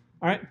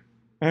 All right.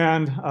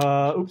 And,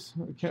 oops,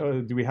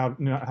 do we have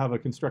a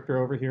constructor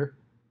over here?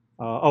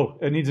 Oh,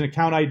 it needs an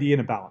account ID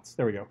and a balance.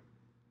 There we go.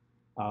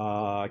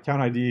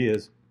 Account ID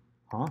is,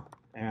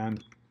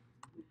 and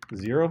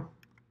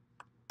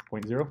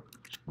 0.0.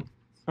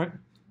 All right.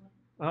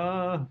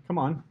 Come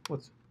on.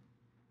 Let's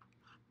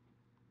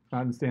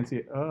not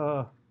instantiate.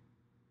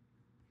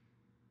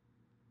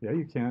 Yeah,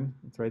 you can.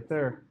 It's right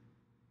there.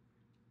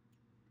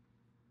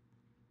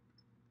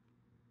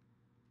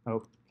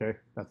 Oh, okay.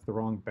 That's the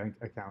wrong bank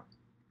account.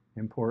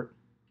 Import.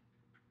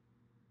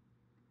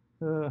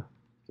 Get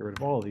rid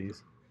of all of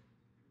these.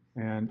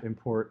 And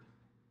import.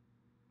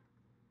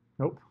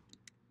 Nope.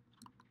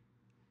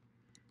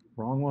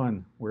 Wrong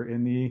one. We're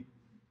in the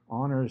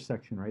honors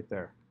section right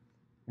there.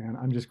 And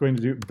I'm just going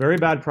to do very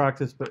bad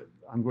practice, but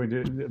I'm going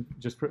to,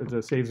 just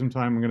to save some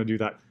time, I'm going to do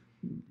that.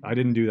 I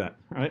didn't do that,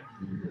 all right?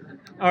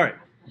 All right,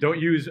 don't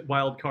use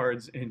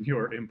wildcards in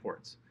your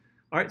imports.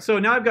 All right, so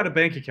now I've got a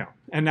bank account,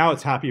 and now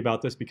it's happy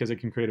about this because it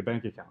can create a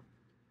bank account.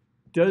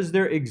 Does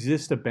there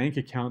exist a bank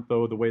account,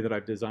 though, the way that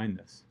I've designed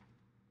this?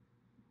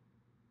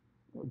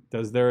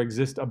 Does there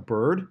exist a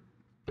bird?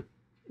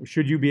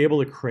 Should you be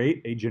able to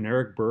create a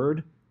generic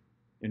bird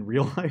in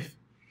real life?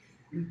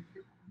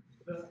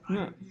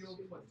 Yeah.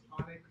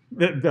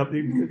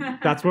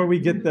 That's where we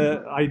get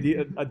the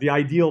idea,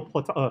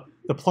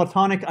 the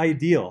Platonic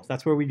ideal.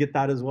 That's where we get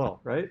that as well,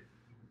 right?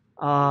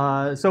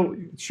 So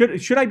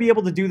should I be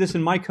able to do this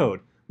in my code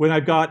when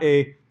I've got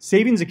a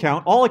savings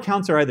account? All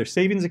accounts are either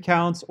savings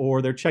accounts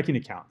or they're checking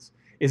accounts.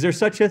 Is there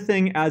such a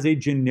thing as a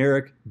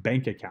generic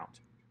bank account?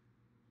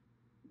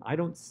 I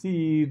don't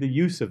see the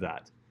use of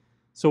that.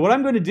 So what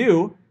I'm going to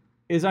do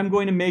is I'm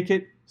going to make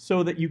it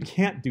so that you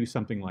can't do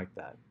something like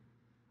that.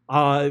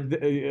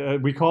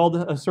 We called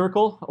a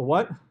circle a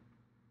what?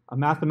 A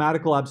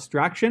mathematical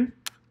abstraction.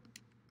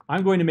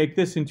 I'm going to make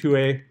this into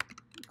a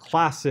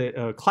class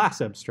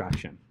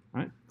abstraction.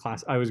 Right?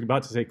 I was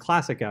about to say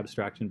classic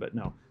abstraction, but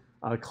no.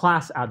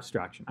 Class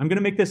abstraction. I'm going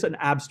to make this an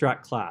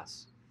abstract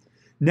class.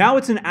 Now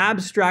it's an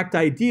abstract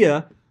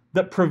idea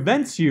that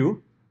prevents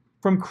you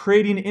from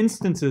creating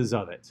instances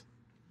of it.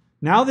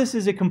 Now this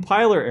is a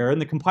compiler error,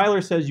 and the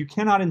compiler says you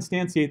cannot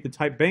instantiate the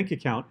type bank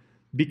account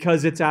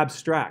because it's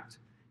abstract.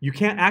 You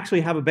can't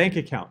actually have a bank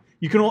account.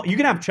 You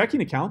can have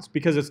checking accounts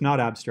because it's not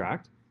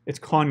abstract. It's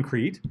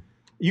concrete.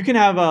 You can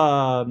have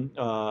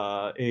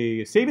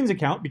a savings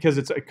account because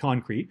it's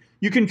concrete.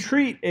 You can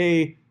treat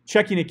a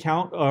checking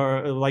account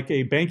like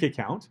a bank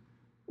account,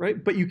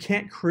 right? But you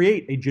can't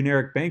create a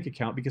generic bank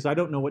account because I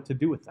don't know what to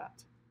do with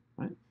that,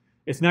 right?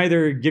 It's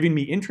neither giving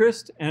me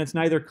interest and it's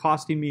neither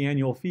costing me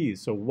annual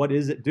fees. So what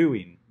is it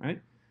doing, right?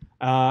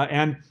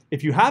 And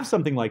if you have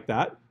something like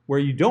that, where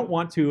you don't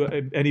want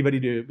anybody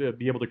to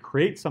be able to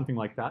create something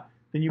like that,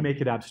 then you make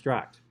it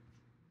abstract.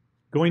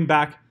 Going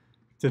back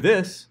to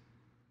this,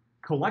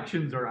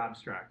 collections are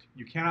abstract.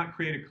 You cannot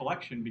create a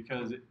collection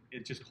because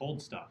it just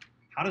holds stuff.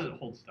 How does it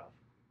hold stuff?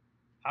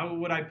 How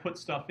would I put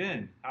stuff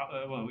in?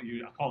 Well,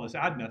 you call this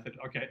add method.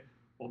 Okay,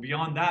 well,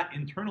 beyond that,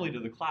 internally to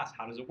the class,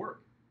 how does it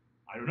work?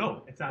 I don't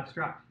know. It's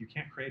abstract. You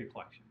can't create a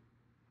collection.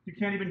 You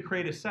can't even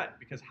create a set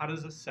because how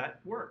does a set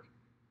work?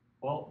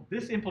 Well,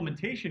 this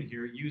implementation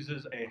here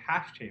uses a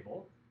hash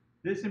table.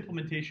 This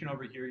implementation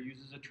over here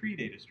uses a tree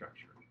data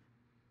structure.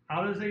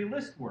 How does a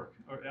list work?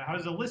 Or how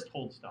does a list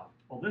hold stuff?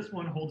 Well, this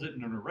one holds it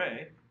in an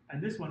array,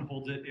 and this one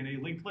holds it in a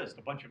linked list,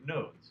 a bunch of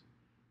nodes.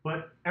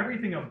 But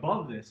everything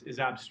above this is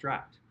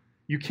abstract.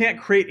 You can't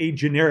create a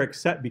generic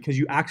set because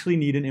you actually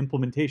need an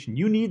implementation.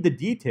 You need the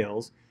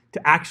details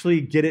to actually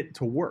get it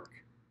to work,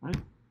 right?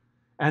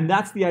 And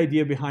that's the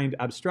idea behind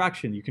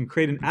abstraction. You can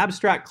create an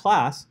abstract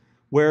class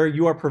where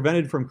you are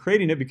prevented from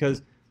creating it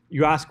because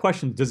you ask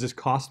questions. Does this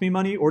cost me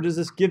money or does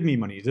this give me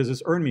money? Does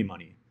this earn me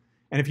money?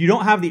 And if you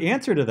don't have the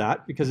answer to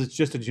that because it's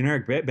just a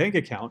generic bank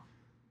account,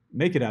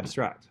 make it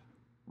abstract.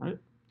 Right?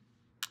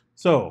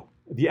 So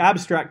the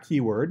abstract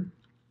keyword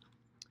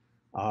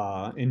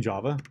in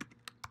Java,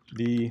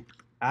 the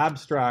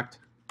abstract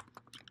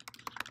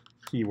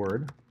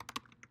keyword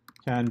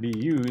can be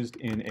used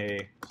in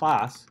a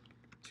class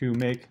to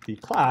make the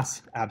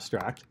class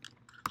abstract,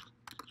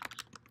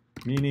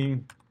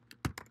 meaning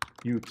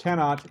you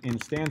cannot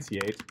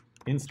instantiate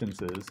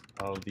instances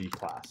of the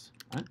class.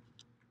 Right?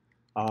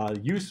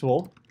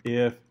 Useful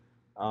if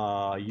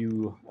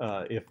you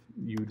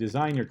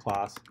design your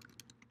class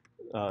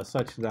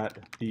such that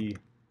the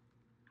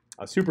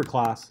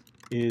superclass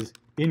is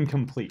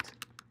incomplete,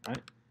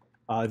 right?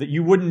 That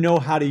you wouldn't know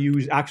how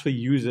to actually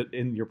use it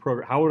in your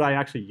program. How would I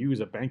actually use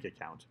a bank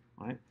account?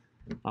 Right?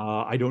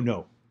 I don't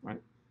know.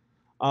 Right?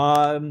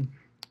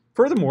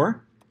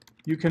 Furthermore,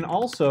 you can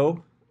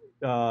also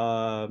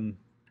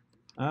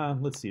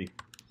let's see.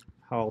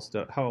 How else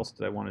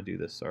did I want to do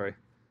this? Sorry.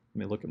 Let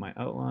me look at my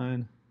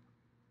outline.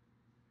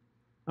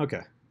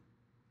 Okay.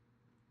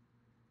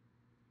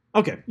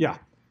 Okay, yeah.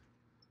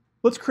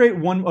 Let's create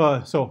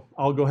one. So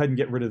I'll go ahead and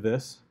get rid of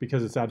this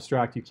because it's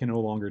abstract. You can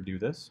no longer do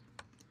this.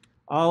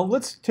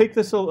 Let's take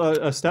this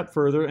a step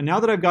further. And now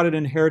that I've got an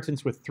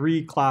inheritance with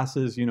 3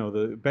 classes, you know,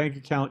 the bank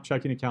account,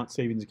 checking account,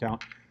 savings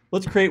account,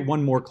 let's create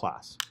one more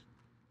class.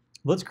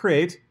 Let's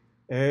create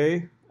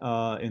a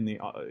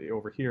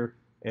over here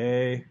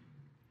a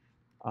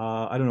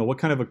I don't know what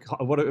kind of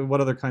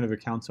what other kind of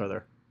accounts are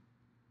there?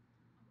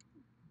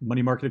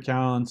 Money market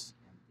accounts,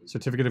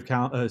 certificate of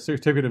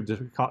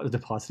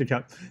deposit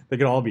account. They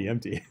could all be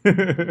empty.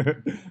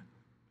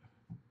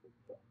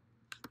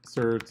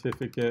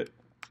 Certificate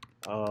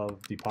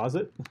of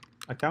deposit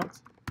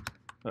account,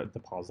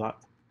 deposit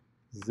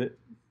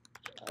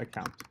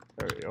account.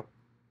 There we go.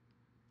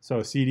 So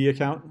a CD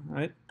account,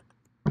 right?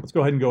 Let's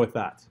go ahead and go with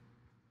that.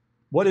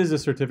 What is a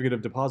certificate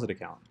of deposit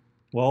account?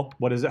 Well,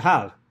 what does it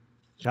have?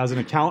 It has an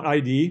account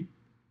ID,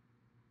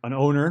 an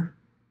owner,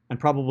 and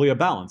probably a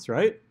balance,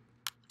 right?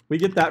 We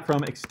get that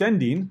from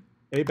extending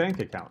a bank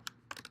account.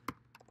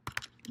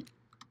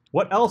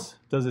 What else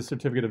does a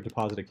certificate of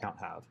deposit account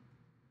have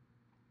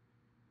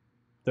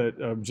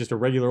that just a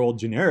regular old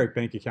generic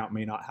bank account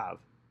may not have?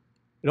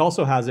 It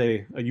also has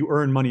you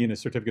earn money in a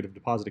certificate of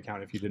deposit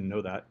account if you didn't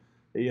know that.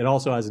 It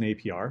also has an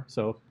APR,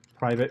 so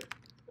private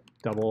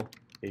double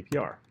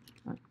APR.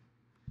 Right?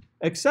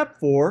 Except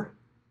for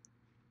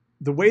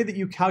the way that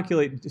you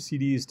calculate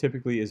CDs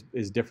typically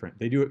is different.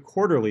 They do it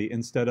quarterly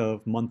instead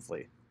of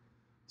monthly.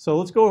 So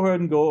let's go ahead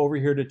and go over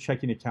here to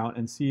checking account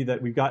and see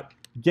that we've got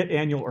get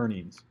annual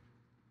earnings.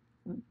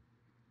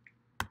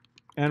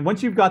 And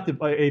once you've got the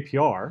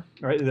APR,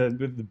 right,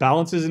 the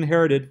balance is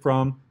inherited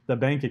from the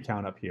bank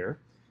account up here,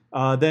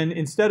 then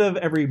instead of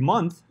every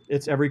month,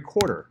 it's every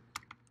quarter.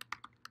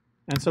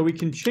 And so we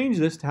can change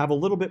this to have a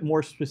little bit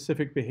more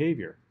specific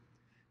behavior.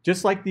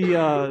 Just like the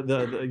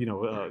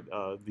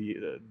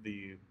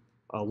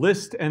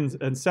list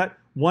and set,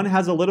 one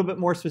has a little bit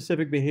more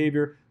specific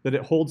behavior, that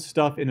it holds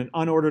stuff in an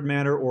unordered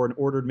manner or an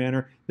ordered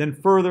manner. Then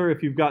further,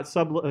 if you've got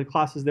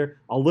subclasses there,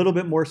 a little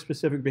bit more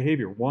specific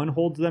behavior. One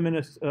holds them in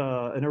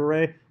an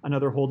array,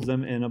 another holds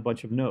them in a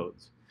bunch of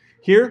nodes.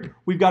 Here,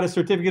 we've got a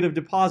certificate of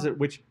deposit,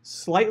 which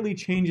slightly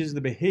changes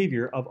the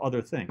behavior of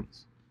other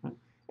things. Right?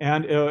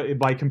 And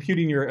by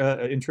computing your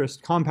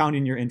interest,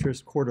 compounding your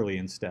interest quarterly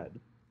instead.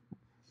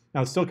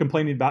 Now, it's still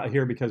complaining about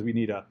here because we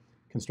need a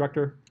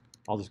constructor.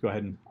 I'll just go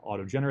ahead and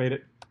auto-generate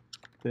it.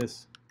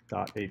 This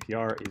dot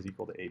APR is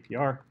equal to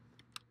APR.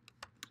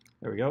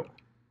 There we go.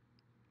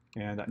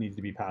 And that needs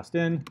to be passed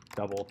in,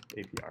 double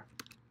APR.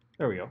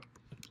 There we go.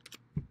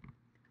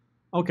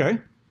 Okay.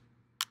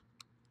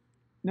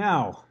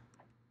 Now,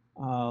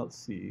 let's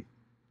see.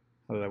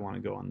 How did I want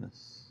to go on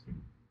this?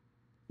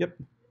 Yep.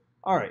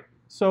 All right.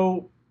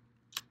 So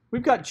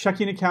we've got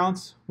checking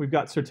accounts, we've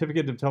got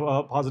certificate of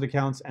deposit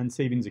accounts, and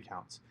savings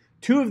accounts.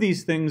 2 of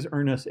these things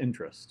earn us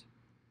interest.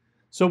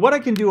 So what I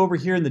can do over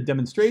here in the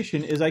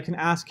demonstration is I can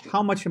ask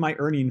how much am I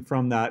earning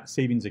from that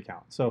savings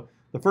account. So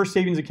the first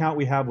savings account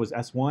we have was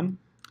S1,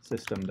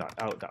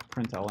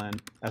 system.out.println,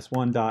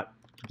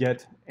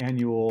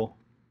 S1.getAnnual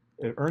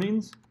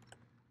earnings,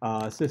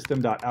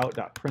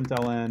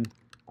 system.out.println,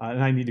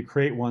 and I need to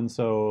create one,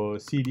 so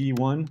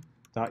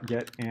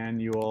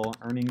cd1.getAnnual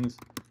earnings.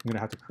 I'm going to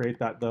have to create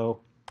that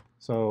though,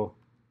 so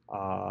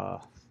I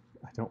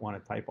don't want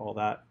to type all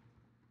that.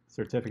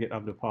 Certificate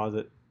of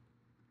deposit.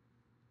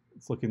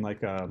 It's looking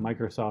like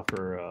Microsoft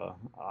or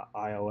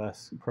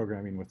iOS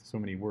programming with so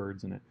many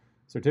words in it.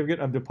 Certificate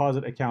of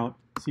deposit account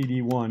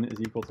CD1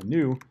 is equal to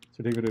new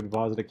certificate of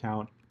deposit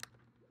account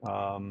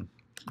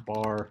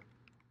bar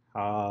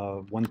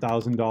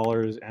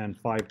 $1,000 and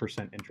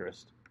 5%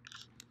 interest.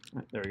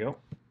 Right, there we go.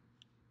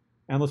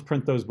 And let's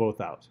print those both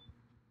out.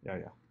 Yeah.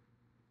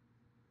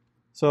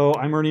 So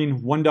I'm earning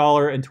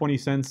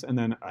 $1.20 and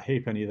then a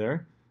halfpenny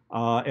there.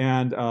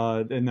 And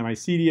then my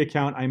CD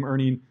account, I'm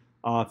earning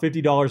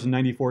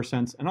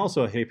 $50.94, and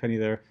also a halfpenny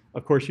there.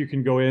 Of course, you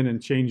can go in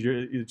and change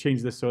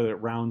this so that it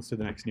rounds to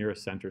the next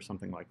nearest cent or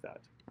something like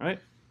that. Right?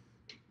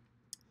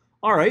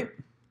 All right.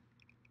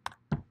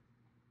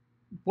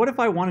 What if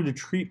I wanted to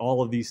treat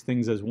all of these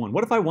things as one?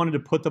 What if I wanted to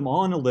put them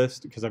all on a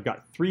list because I've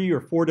got 3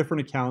 or 4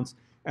 different accounts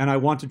and I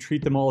want to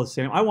treat them all the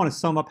same? I want to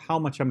sum up how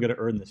much I'm going to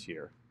earn this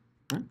year.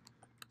 Right?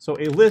 So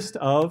a list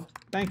of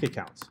bank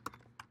accounts.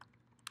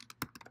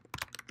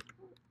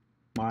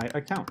 My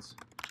accounts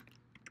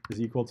is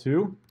equal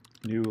to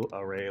new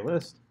array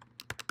list.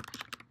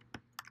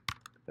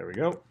 There we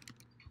go.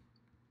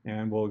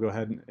 And we'll go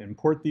ahead and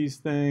import these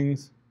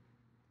things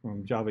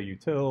from Java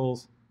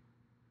utils.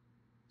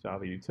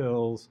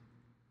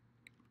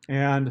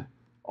 And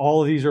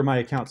all of these are my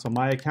accounts. So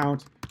my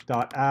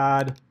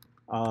account.add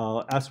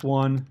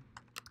S1,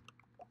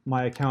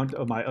 my account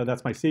of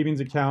that's my savings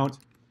account,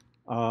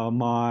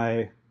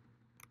 my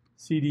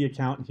CD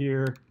account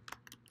here,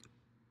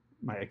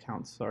 my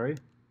accounts, sorry.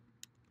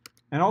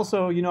 And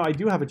also, you know, I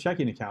do have a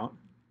checking account.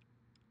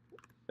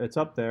 It's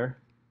up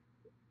there.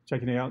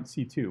 Checking account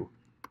C2.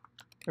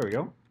 There we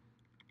go.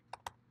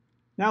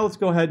 Now let's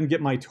go ahead and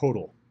get my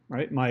total,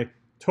 right? My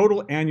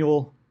total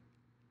annual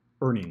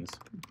earnings.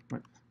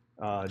 Right?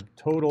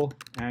 Total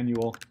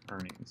annual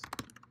earnings.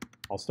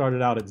 I'll start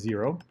it out at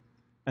 0.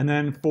 And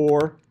then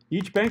for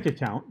each bank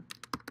account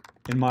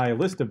in my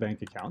list of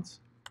bank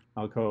accounts,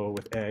 I'll go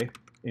with A,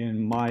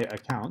 in my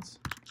accounts,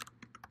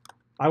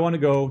 I want to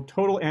go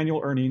total annual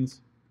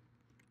earnings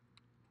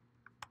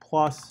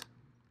plus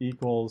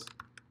equals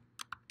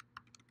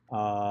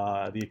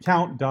the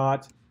account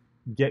dot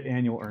get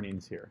annual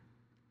earnings here.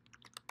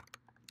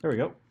 There we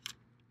go.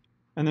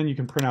 And then you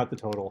can print out the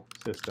total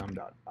system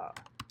dot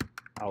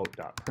out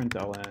dot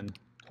println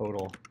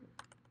total,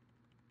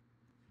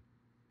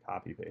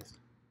 copy paste.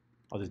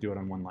 I'll just do it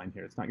on one line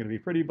here. It's not going to be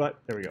pretty, but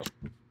there we go.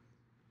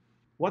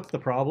 What's the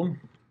problem?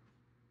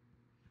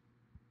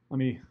 Let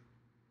me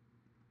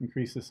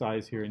increase the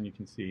size here and you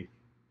can see.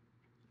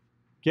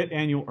 Get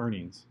annual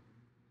earnings.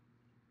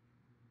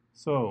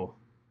 So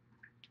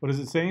what is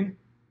it saying?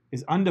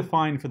 Is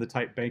undefined for the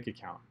type bank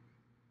account.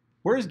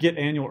 Where is get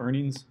annual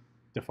earnings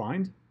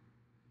defined?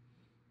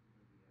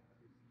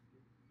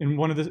 In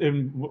one of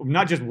the,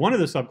 not just one of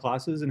the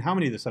subclasses, and how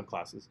many of the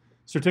subclasses?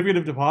 Certificate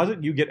of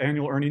deposit, you get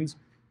annual earnings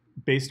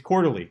based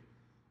quarterly.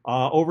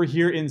 Over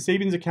here in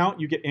savings account,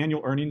 you get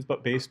annual earnings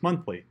but based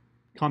monthly,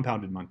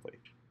 compounded monthly.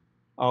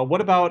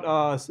 What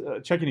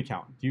about checking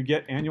account? Do you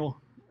get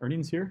annual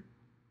earnings here?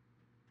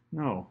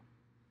 No.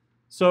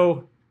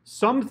 So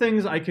some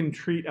things I can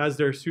treat as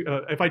their,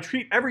 if I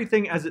treat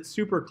everything as its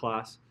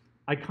superclass,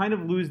 I kind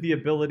of lose the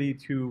ability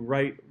to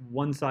write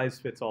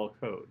one-size-fits-all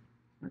code.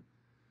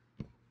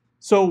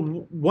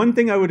 So one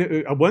thing I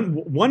would,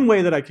 one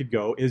way that I could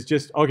go is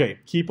just, okay,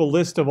 keep a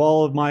list of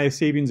all of my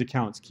savings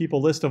accounts, keep a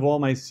list of all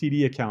my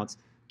CD accounts,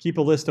 keep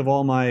a list of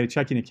all my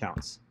checking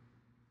accounts.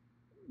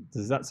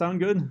 Does that sound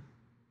good?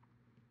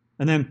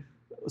 And then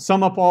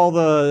sum up all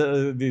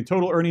the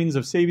total earnings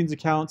of savings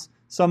accounts,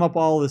 sum up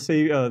all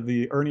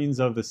the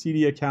earnings of the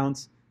CD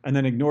accounts, and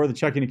then ignore the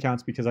checking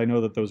accounts because I know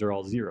that those are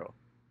all 0.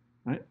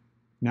 Right?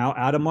 Now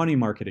add a money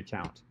market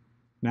account.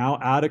 Now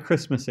add a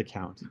Christmas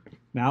account.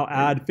 Now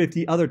add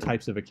 50 other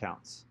types of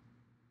accounts.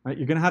 Right?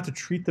 You're going to have to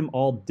treat them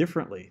all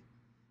differently.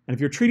 And if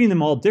you're treating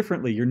them all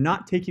differently, you're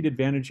not taking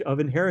advantage of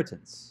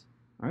inheritance.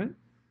 Right?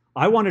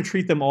 I want to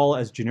treat them all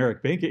as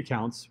generic bank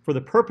accounts for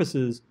the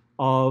purposes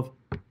of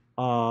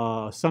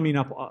summing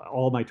up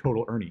all my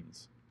total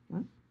earnings.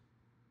 Right?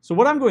 So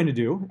what I'm going to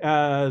do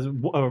as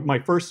my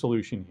first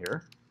solution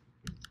here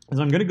is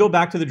I'm going to go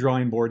back to the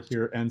drawing board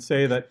here and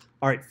say that,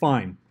 all right,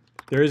 fine.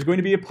 There is going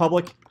to be a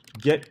public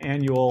get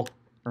annual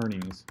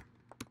earnings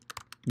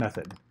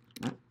method.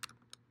 Right?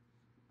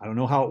 I don't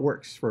know how it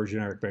works for a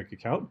generic bank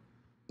account.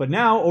 But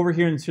now over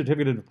here in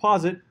certificate of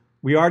deposit,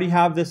 we already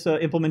have this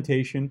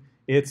implementation.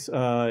 It's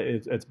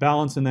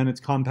balanced and then it's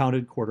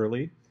compounded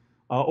quarterly.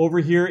 Over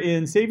here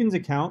in savings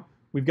account,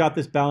 we've got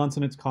this balance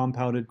and it's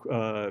compounded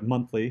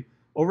monthly.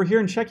 Over here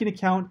in checking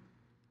account,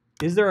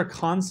 is there a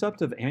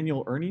concept of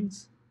annual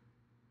earnings?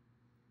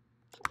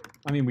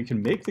 I mean, we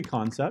can make the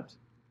concept,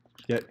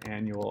 get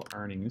annual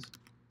earnings.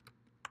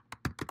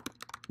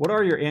 What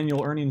are your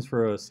annual earnings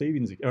for a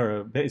savings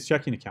or a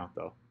checking account,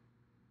 though?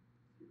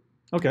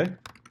 Okay,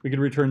 we could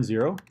return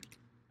 0.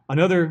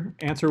 Another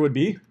answer would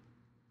be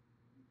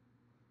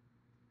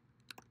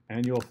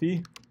annual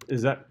fee.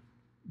 Does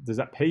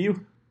that pay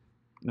you?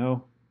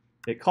 No,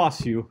 it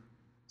costs you.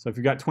 So if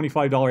you've got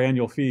 $25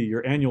 annual fee,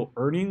 your annual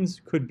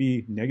earnings could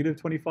be negative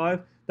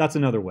 25. That's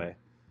another way.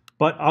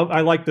 But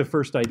I like the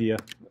first idea,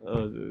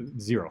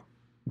 0.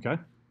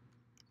 Okay.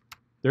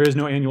 There is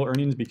no annual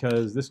earnings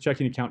because this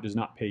checking account does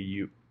not pay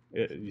you.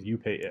 You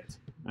pay it.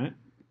 Right?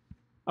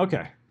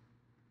 Okay.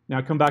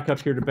 Now come back up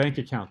here to bank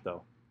account,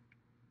 though.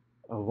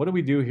 What do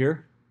we do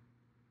here?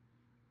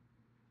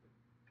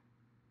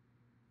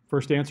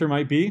 First answer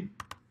might be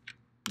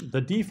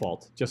the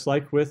default, just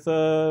like with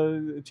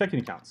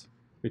checking accounts.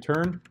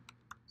 Return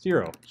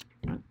 0.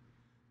 Right?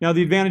 Now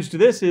the advantage to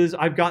this is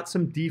I've got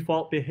some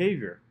default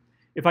behavior.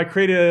 If I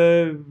create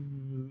a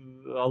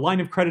line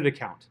of credit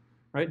account,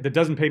 right, that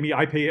doesn't pay me,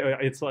 I pay.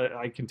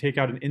 I can take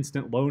out an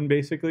instant loan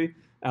basically,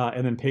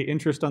 and then pay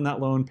interest on that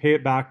loan, pay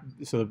it back,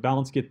 so the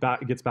balance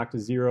gets back to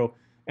zero,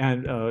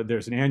 and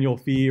there's an annual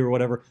fee or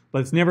whatever,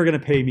 but it's never going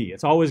to pay me.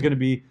 It's always going to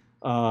be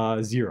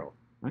zero,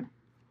 right?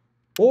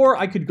 Or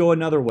I could go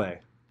another way.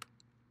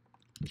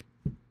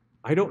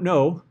 I don't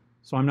know,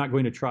 so I'm not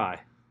going to try.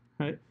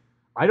 Right?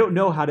 I don't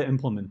know how to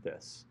implement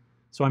this,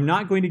 so I'm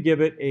not going to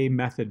give it a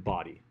method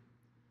body.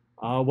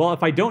 Well,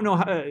 if I don't know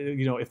how,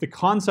 if the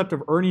concept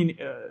of earning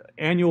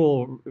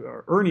annual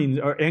earnings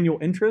or annual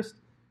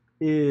interest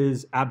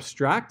is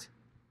abstract,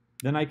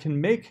 then I can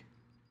make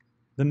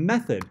the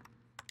method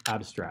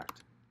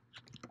abstract.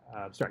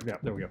 Yeah,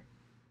 there we go.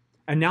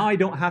 And now I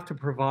don't have to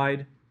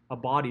provide a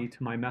body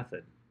to my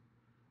method.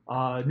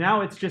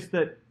 Now it's just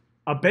that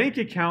a bank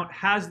account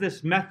has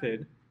this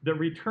method that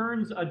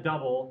returns a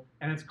double,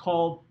 and it's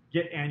called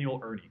get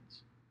annual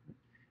earnings.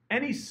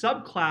 Any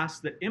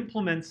subclass that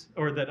implements,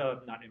 or that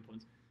not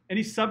implements,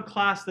 any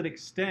subclass that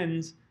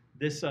extends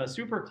this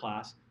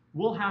superclass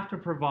will have to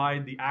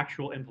provide the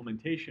actual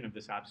implementation of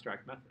this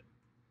abstract method.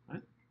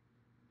 Right?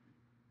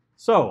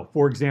 So,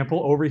 for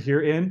example, over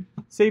here in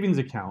savings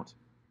account,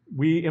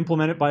 we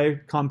implement it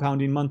by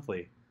compounding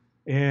monthly.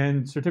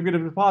 And certificate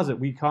of deposit,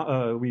 we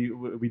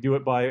do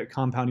it by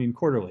compounding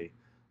quarterly.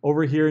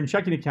 Over here in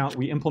checking account,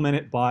 we implement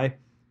it by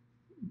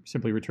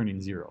simply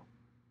returning zero.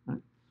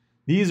 Right?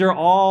 These are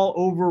all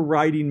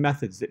overriding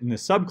methods. In the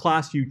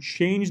subclass, you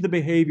change the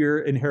behavior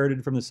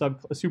inherited from the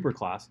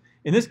superclass.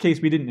 In this case,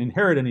 we didn't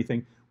inherit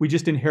anything. We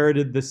just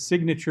inherited the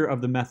signature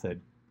of the method.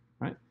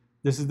 Right?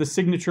 This is the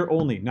signature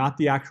only, not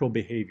the actual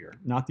behavior,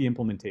 not the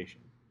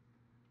implementation.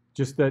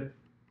 Just that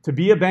to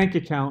be a bank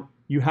account,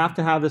 you have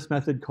to have this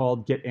method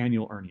called get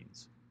annual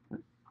earnings.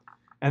 Right?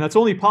 And that's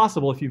only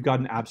possible if you've got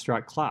an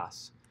abstract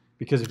class.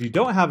 Because if you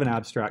don't have an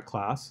abstract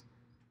class,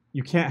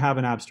 you can't have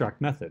an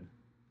abstract method.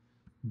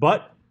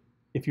 But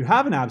if you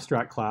have an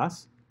abstract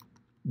class,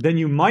 then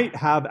you might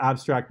have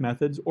abstract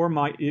methods or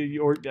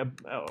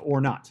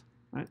not.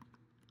 Right?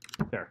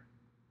 There.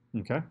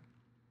 Okay.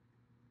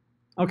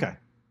 Okay.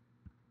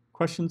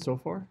 Questions so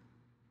far?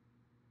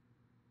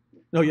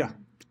 Oh, yeah. If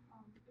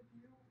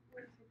you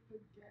were to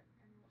take the get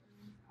annual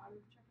earnings out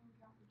of checking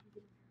account, would you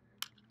get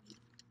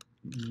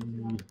an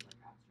error? If you have it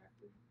like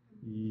abstracted.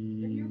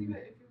 If you leave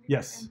it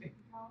Yes. in bank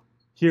account.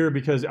 Here,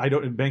 because I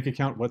don't bank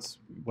account.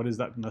 What is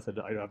that method?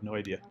 I have no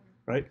idea.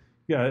 Right?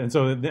 Yeah. And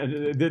so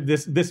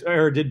this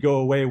error did go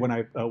away when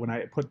I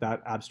put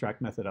that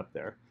abstract method up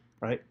there.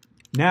 Right?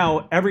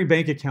 Now every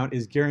bank account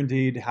is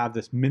guaranteed to have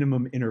this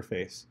minimum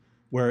interface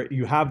where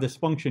you have this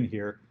function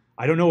here.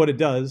 I don't know what it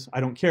does. I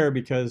don't care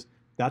because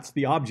that's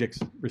the object's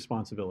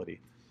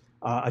responsibility.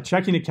 A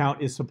checking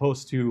account is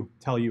supposed to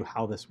tell you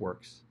how this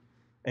works.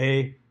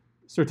 A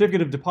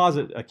certificate of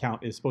deposit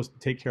account is supposed to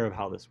take care of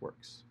how this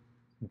works.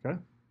 Okay?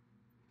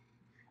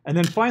 And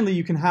then finally,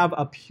 you can have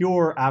a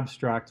pure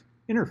abstract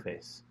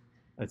interface.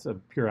 It's a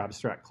pure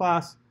abstract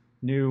class,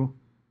 new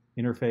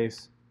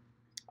interface.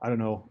 I don't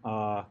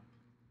know,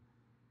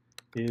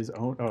 is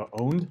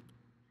owned?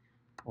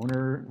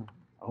 Owner,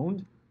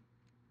 owned?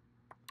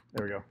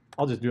 There we go.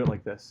 I'll just do it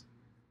like this.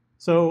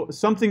 So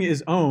something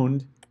is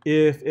owned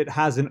if it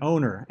has an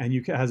owner, and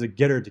it has a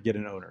getter to get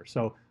an owner.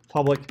 So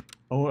public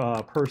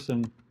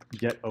person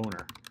get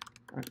owner.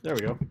 All right, there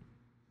we go.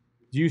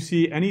 Do you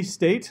see any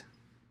state?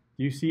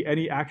 Do you see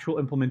any actual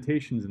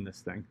implementations in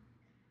this thing?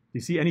 Do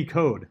you see any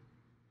code?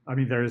 I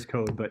mean, there is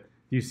code, but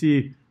do you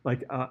see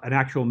like an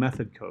actual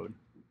method code?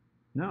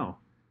 No.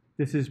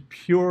 This is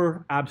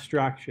pure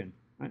abstraction.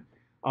 Right?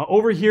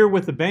 Over here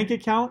with the bank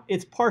account,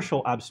 it's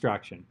partial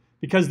abstraction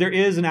because there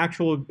is an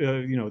actual,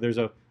 there's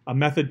a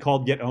method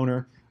called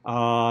getOwner.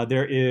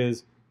 There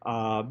is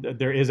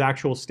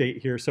actual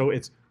state here, so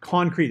it's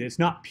concrete. It's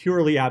not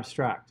purely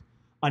abstract.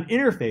 An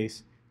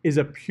interface is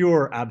a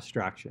pure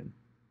abstraction.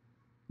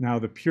 Now,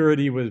 the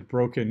purity was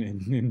broken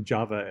in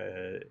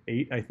Java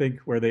 8, I think,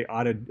 where they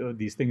added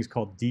these things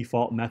called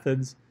default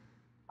methods.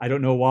 I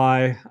don't know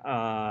why.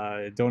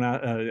 I'm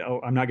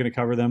not going to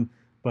cover them,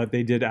 but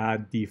they did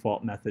add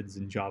default methods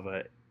in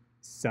Java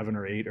 7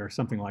 or 8 or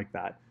something like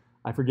that.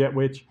 I forget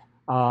which,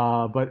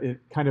 but it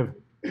kind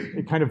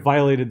of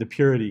violated the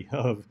purity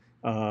of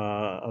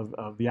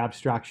the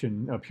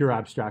abstraction, pure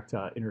abstract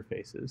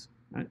interfaces.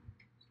 Right?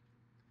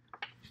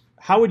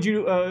 How would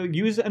you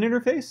use an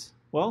interface?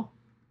 Well,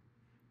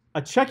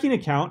 a checking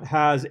account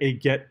has a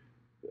get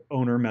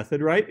owner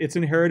method, right? It's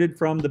inherited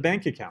from the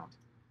bank account.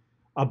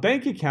 A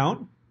bank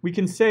account, we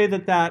can say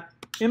that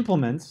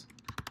implements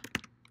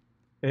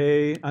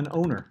an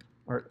owner,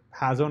 or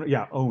has owner,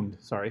 yeah, owned,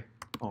 sorry,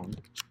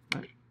 owned.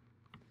 Right?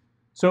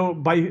 So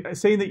by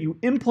saying that you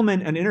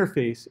implement an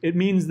interface, it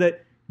means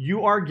that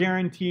you are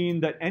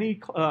guaranteeing that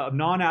any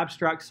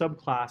non-abstract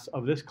subclass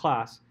of this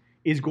class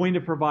is going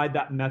to provide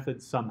that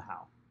method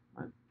somehow.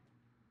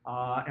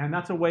 And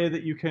that's a way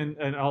that you can,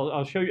 and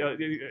I'll show you,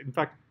 in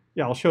fact,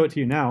 yeah, I'll show it to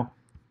you now.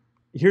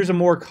 Here's a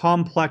more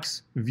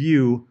complex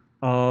view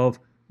of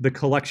the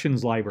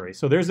collections library.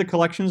 So there's the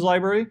collections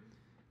library.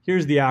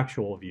 Here's the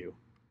actual view.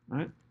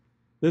 Right?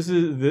 This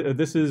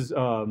is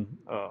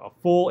a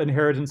full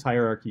inheritance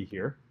hierarchy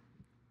here.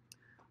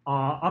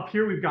 Up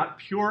here we've got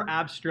pure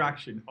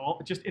abstraction,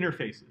 just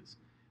interfaces.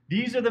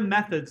 These are the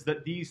methods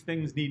that these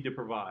things need to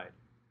provide.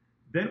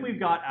 Then we've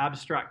got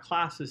abstract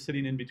classes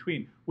sitting in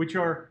between, which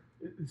are,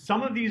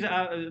 some of these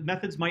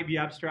methods might be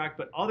abstract,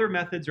 but other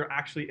methods are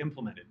actually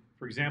implemented.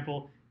 For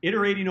example,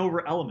 iterating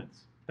over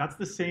elements. That's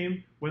the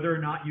same whether or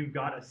not you've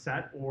got a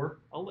set or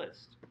a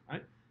list,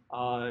 right?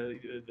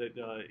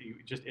 You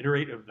just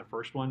iterate of the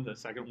first one, the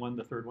second one,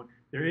 the third one.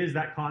 There is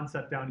that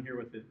concept down here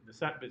with the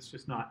set, but it's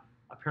just not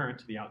apparent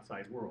to the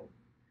outside world.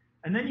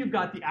 And then you've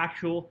got the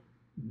actual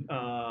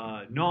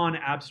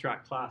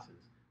non-abstract classes.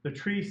 The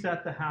tree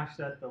set, the hash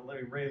set, the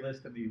array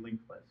list, and the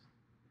linked list.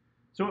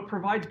 So it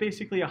provides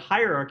basically a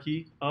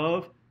hierarchy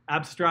of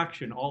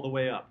abstraction all the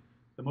way up.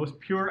 The most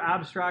pure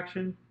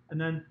abstraction, and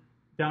then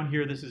down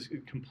here this is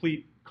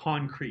complete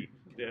concrete.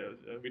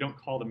 We don't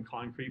call them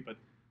concrete, but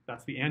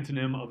that's the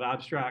antonym of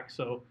abstract,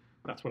 so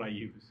that's what I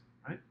use,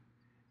 right?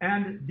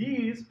 And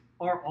these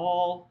are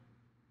all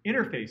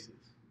interfaces.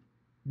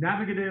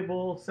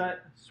 Navigatable set,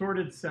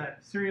 sorted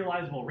set,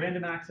 serializable,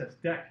 random access,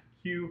 deck,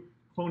 queue,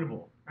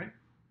 clonable, right?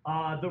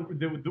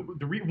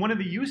 One of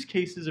the use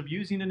cases of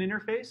using an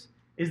interface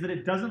is that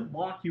it doesn't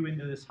lock you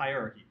into this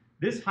hierarchy.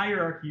 This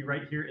hierarchy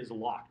right here is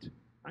locked,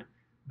 right?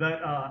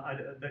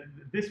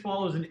 This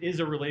follows an is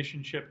a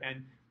relationship,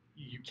 and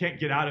you can't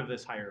get out of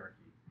this hierarchy.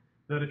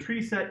 That a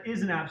tree set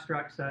is an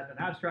abstract set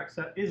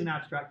is an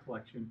abstract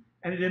collection,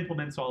 and it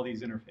implements all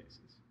these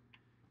interfaces.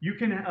 You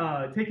can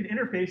take an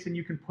interface and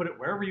you can put it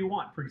wherever you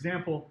want. For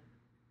example,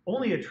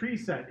 only a tree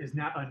set is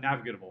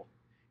navigable.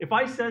 If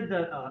I said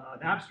that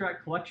an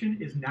abstract collection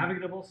is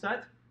navigable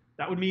set,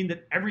 that would mean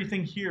that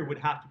everything here would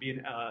have to be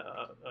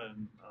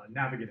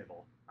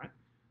navigable, right?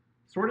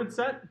 Sorted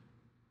set,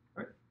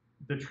 right?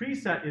 The tree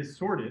set is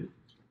sorted,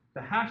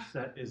 the hash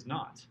set is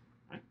not,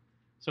 right?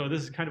 So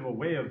this is kind of a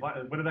way of,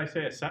 what did I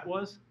say a set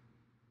was?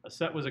 A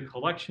set was a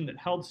collection that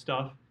held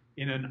stuff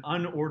in an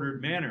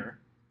unordered manner.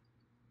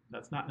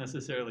 That's not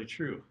necessarily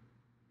true.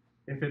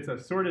 If it's a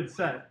sorted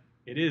set,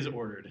 it is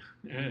ordered,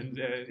 and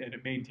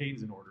it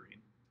maintains an ordering.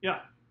 Yeah?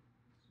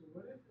 So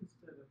what if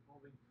instead of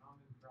holding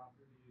common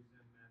properties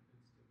and methods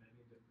to many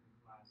different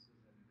classes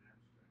in an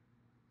abstract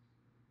class,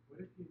 what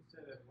if you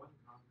instead have one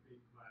concrete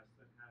class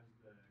that has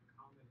the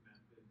common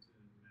methods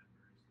and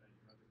members that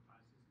your other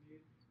classes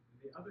need,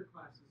 and the other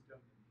classes don't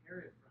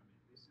inherit from it,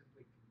 they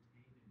simply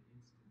contain an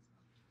instance of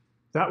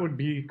it? That would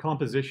be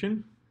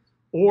composition,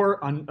 or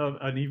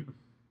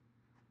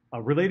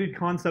a related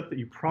concept that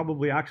you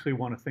probably actually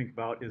want to think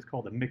about is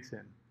called a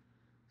mix-in.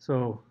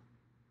 So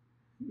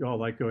you all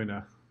like going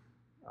to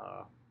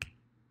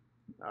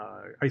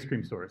ice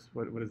cream stores.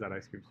 What is that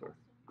ice cream store?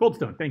 Cold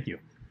Stone, thank you.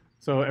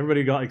 So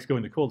everybody likes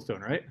going to Cold Stone,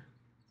 right?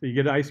 So you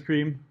get ice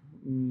cream.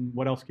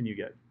 What else can you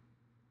get?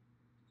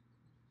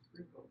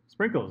 Sprinkles.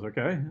 Sprinkles,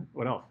 okay.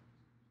 What else?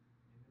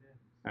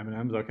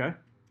 M&Ms, okay.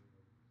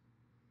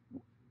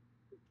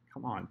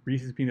 Come on,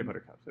 Reese's Peanut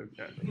Butter Cups.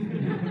 Okay.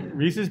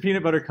 Reese's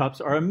Peanut Butter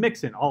Cups are a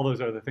mix-in. All those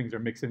other things are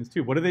mix-ins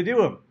too. What do they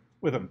do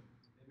with them?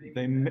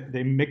 They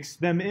mix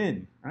them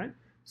in, right?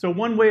 So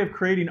one way of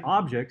creating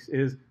objects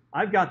is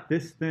I've got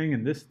this thing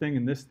and this thing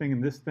and this thing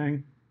and this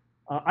thing.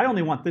 I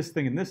only want this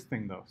thing and this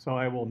thing though, so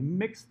I will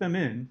mix them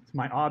in to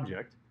my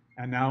object,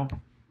 and now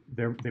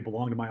they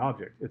belong to my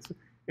object.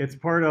 It's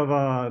part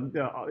of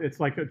it's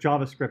like a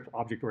JavaScript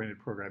object-oriented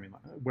programming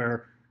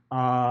where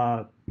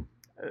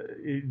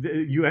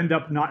you end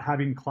up not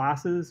having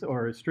classes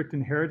or strict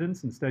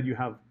inheritance. Instead, you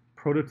have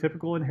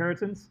prototypical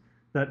inheritance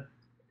that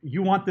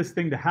you want this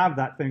thing to have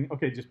that thing.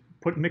 Okay, just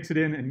mix it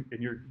in and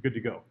you're good to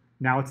go.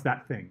 Now it's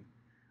that thing.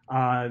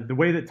 The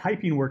way that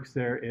typing works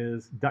there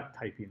is duck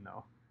typing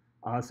though.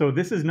 So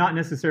this is not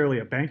necessarily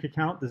a bank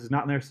account. This is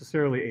not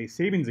necessarily a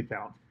savings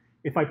account.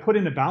 If I put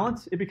in a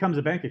balance, it becomes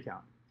a bank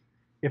account.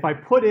 If I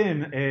put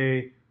in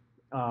an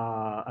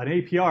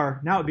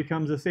APR, now it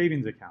becomes a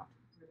savings account.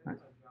 Right?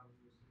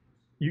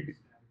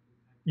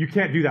 You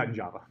can't do that in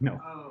Java.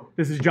 No,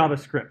 this is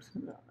JavaScript,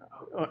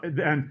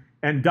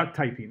 and duck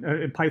typing.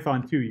 In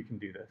Python too, you can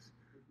do this.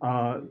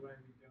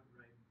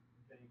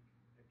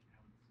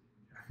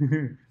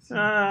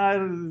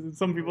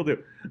 Some people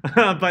do,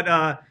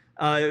 but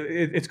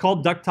it's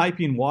called duck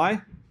typing.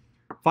 Why?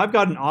 If I've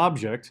got an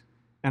object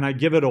and I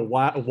give it a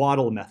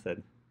waddle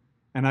method,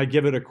 and I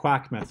give it a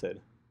quack method,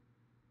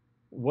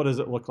 what does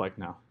it look like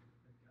now?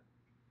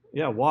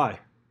 Yeah, why?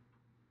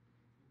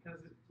 Because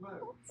it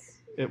floats.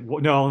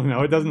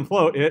 No, it doesn't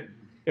float.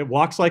 It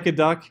walks like a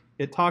duck.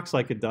 It talks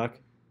like a duck.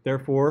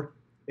 Therefore,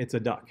 it's a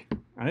duck,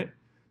 right?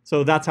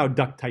 So that's how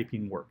duck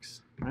typing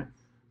works, right?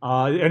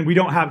 And we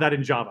don't have that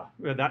in Java.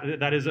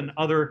 That is in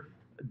other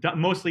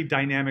mostly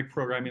dynamic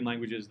programming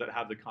languages that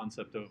have the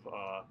concept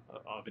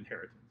of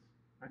inheritance,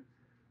 right?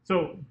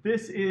 So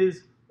this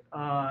is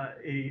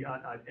an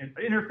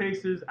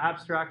interfaces,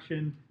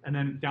 abstraction, and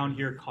then down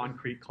here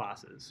concrete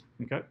classes.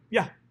 Okay?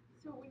 Yeah.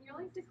 So when you're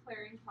like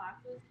declaring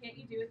classes, can't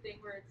you do a thing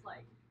where it's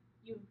like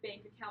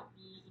bank account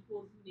B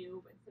equals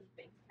new, but instead of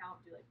bank account,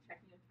 do like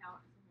checking account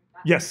or something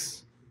like that?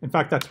 Yes. In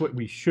fact, that's what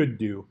we should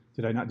do.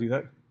 Did I not do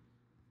that?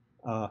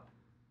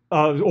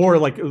 Or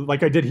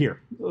like I did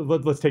here.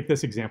 Let's take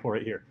this example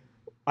right here.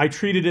 I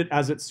treated it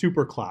as its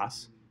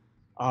superclass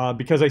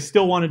because I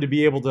still wanted to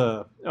be able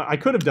to. I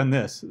could have done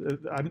this.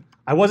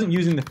 I wasn't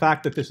using the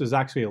fact that this was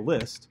actually a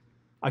list.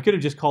 I could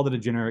have just called it a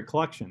generic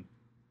collection,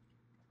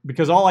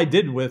 because all I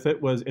did with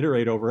it was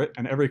iterate over it,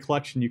 and every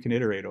collection you can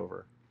iterate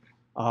over.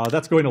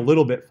 That's going a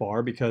little bit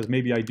far because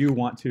maybe I do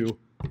want to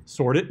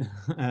sort it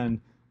and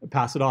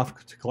pass it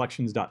off to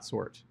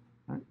collections.sort.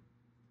 Right?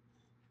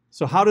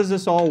 So how does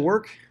this all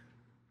work?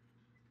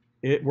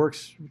 It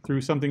works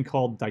through something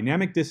called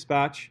dynamic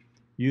dispatch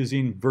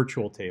using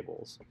virtual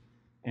tables.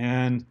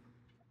 And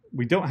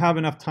we don't have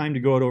enough time to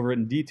go over it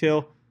in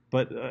detail,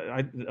 but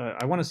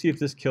I want to see if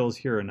this kills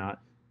here or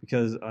not,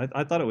 because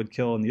I thought it would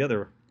kill in the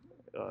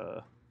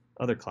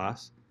other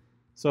class.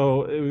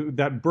 So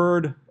that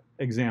bird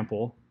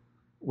example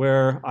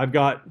where I've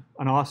got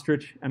an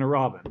ostrich and a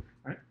robin.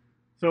 Right?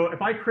 So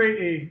if I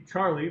create a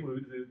Charlie,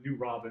 who's a new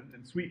robin,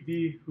 and Sweet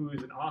D, who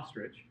is an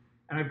ostrich,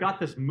 and I've got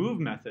this move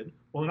method,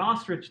 well, an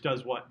ostrich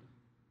does what?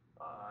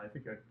 I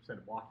think I said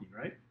walking,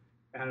 right?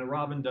 And a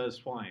robin does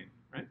flying,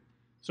 right?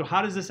 So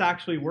how does this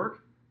actually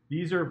work?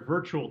 These are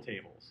virtual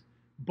tables.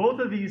 Both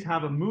of these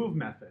have a move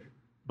method,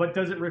 but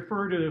does it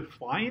refer to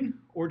flying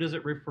or does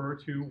it refer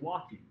to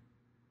walking?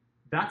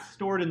 That's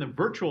stored in the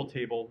virtual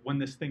table when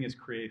this thing is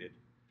created.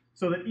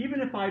 So that even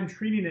if I'm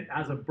treating it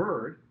as a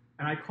bird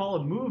and I call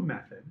a move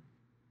method,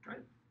 right?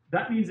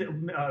 That means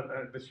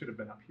this should have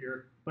been up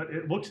here, but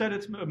it looks at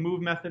its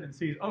move method and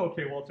sees, oh,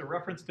 okay, well, it's a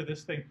reference to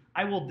this thing.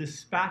 I will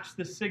dispatch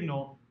the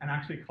signal and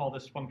actually call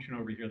this function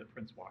over here that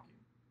prints walking.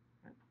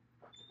 Right?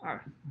 All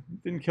right,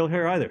 didn't kill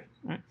here either.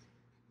 Right?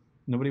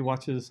 Nobody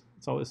watches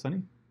It's Always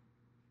Sunny?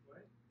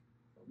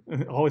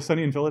 What? Always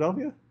Sunny in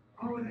Philadelphia?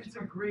 Oh, that's a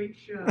great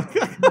show.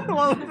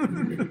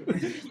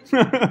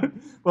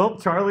 Well,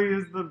 Charlie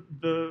is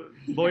the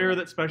lawyer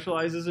that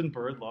specializes in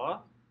bird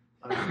law.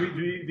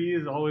 Sweet D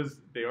is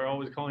they are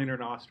always calling her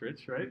an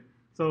ostrich, right?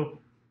 So,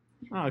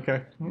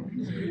 okay.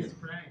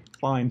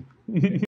 Fine.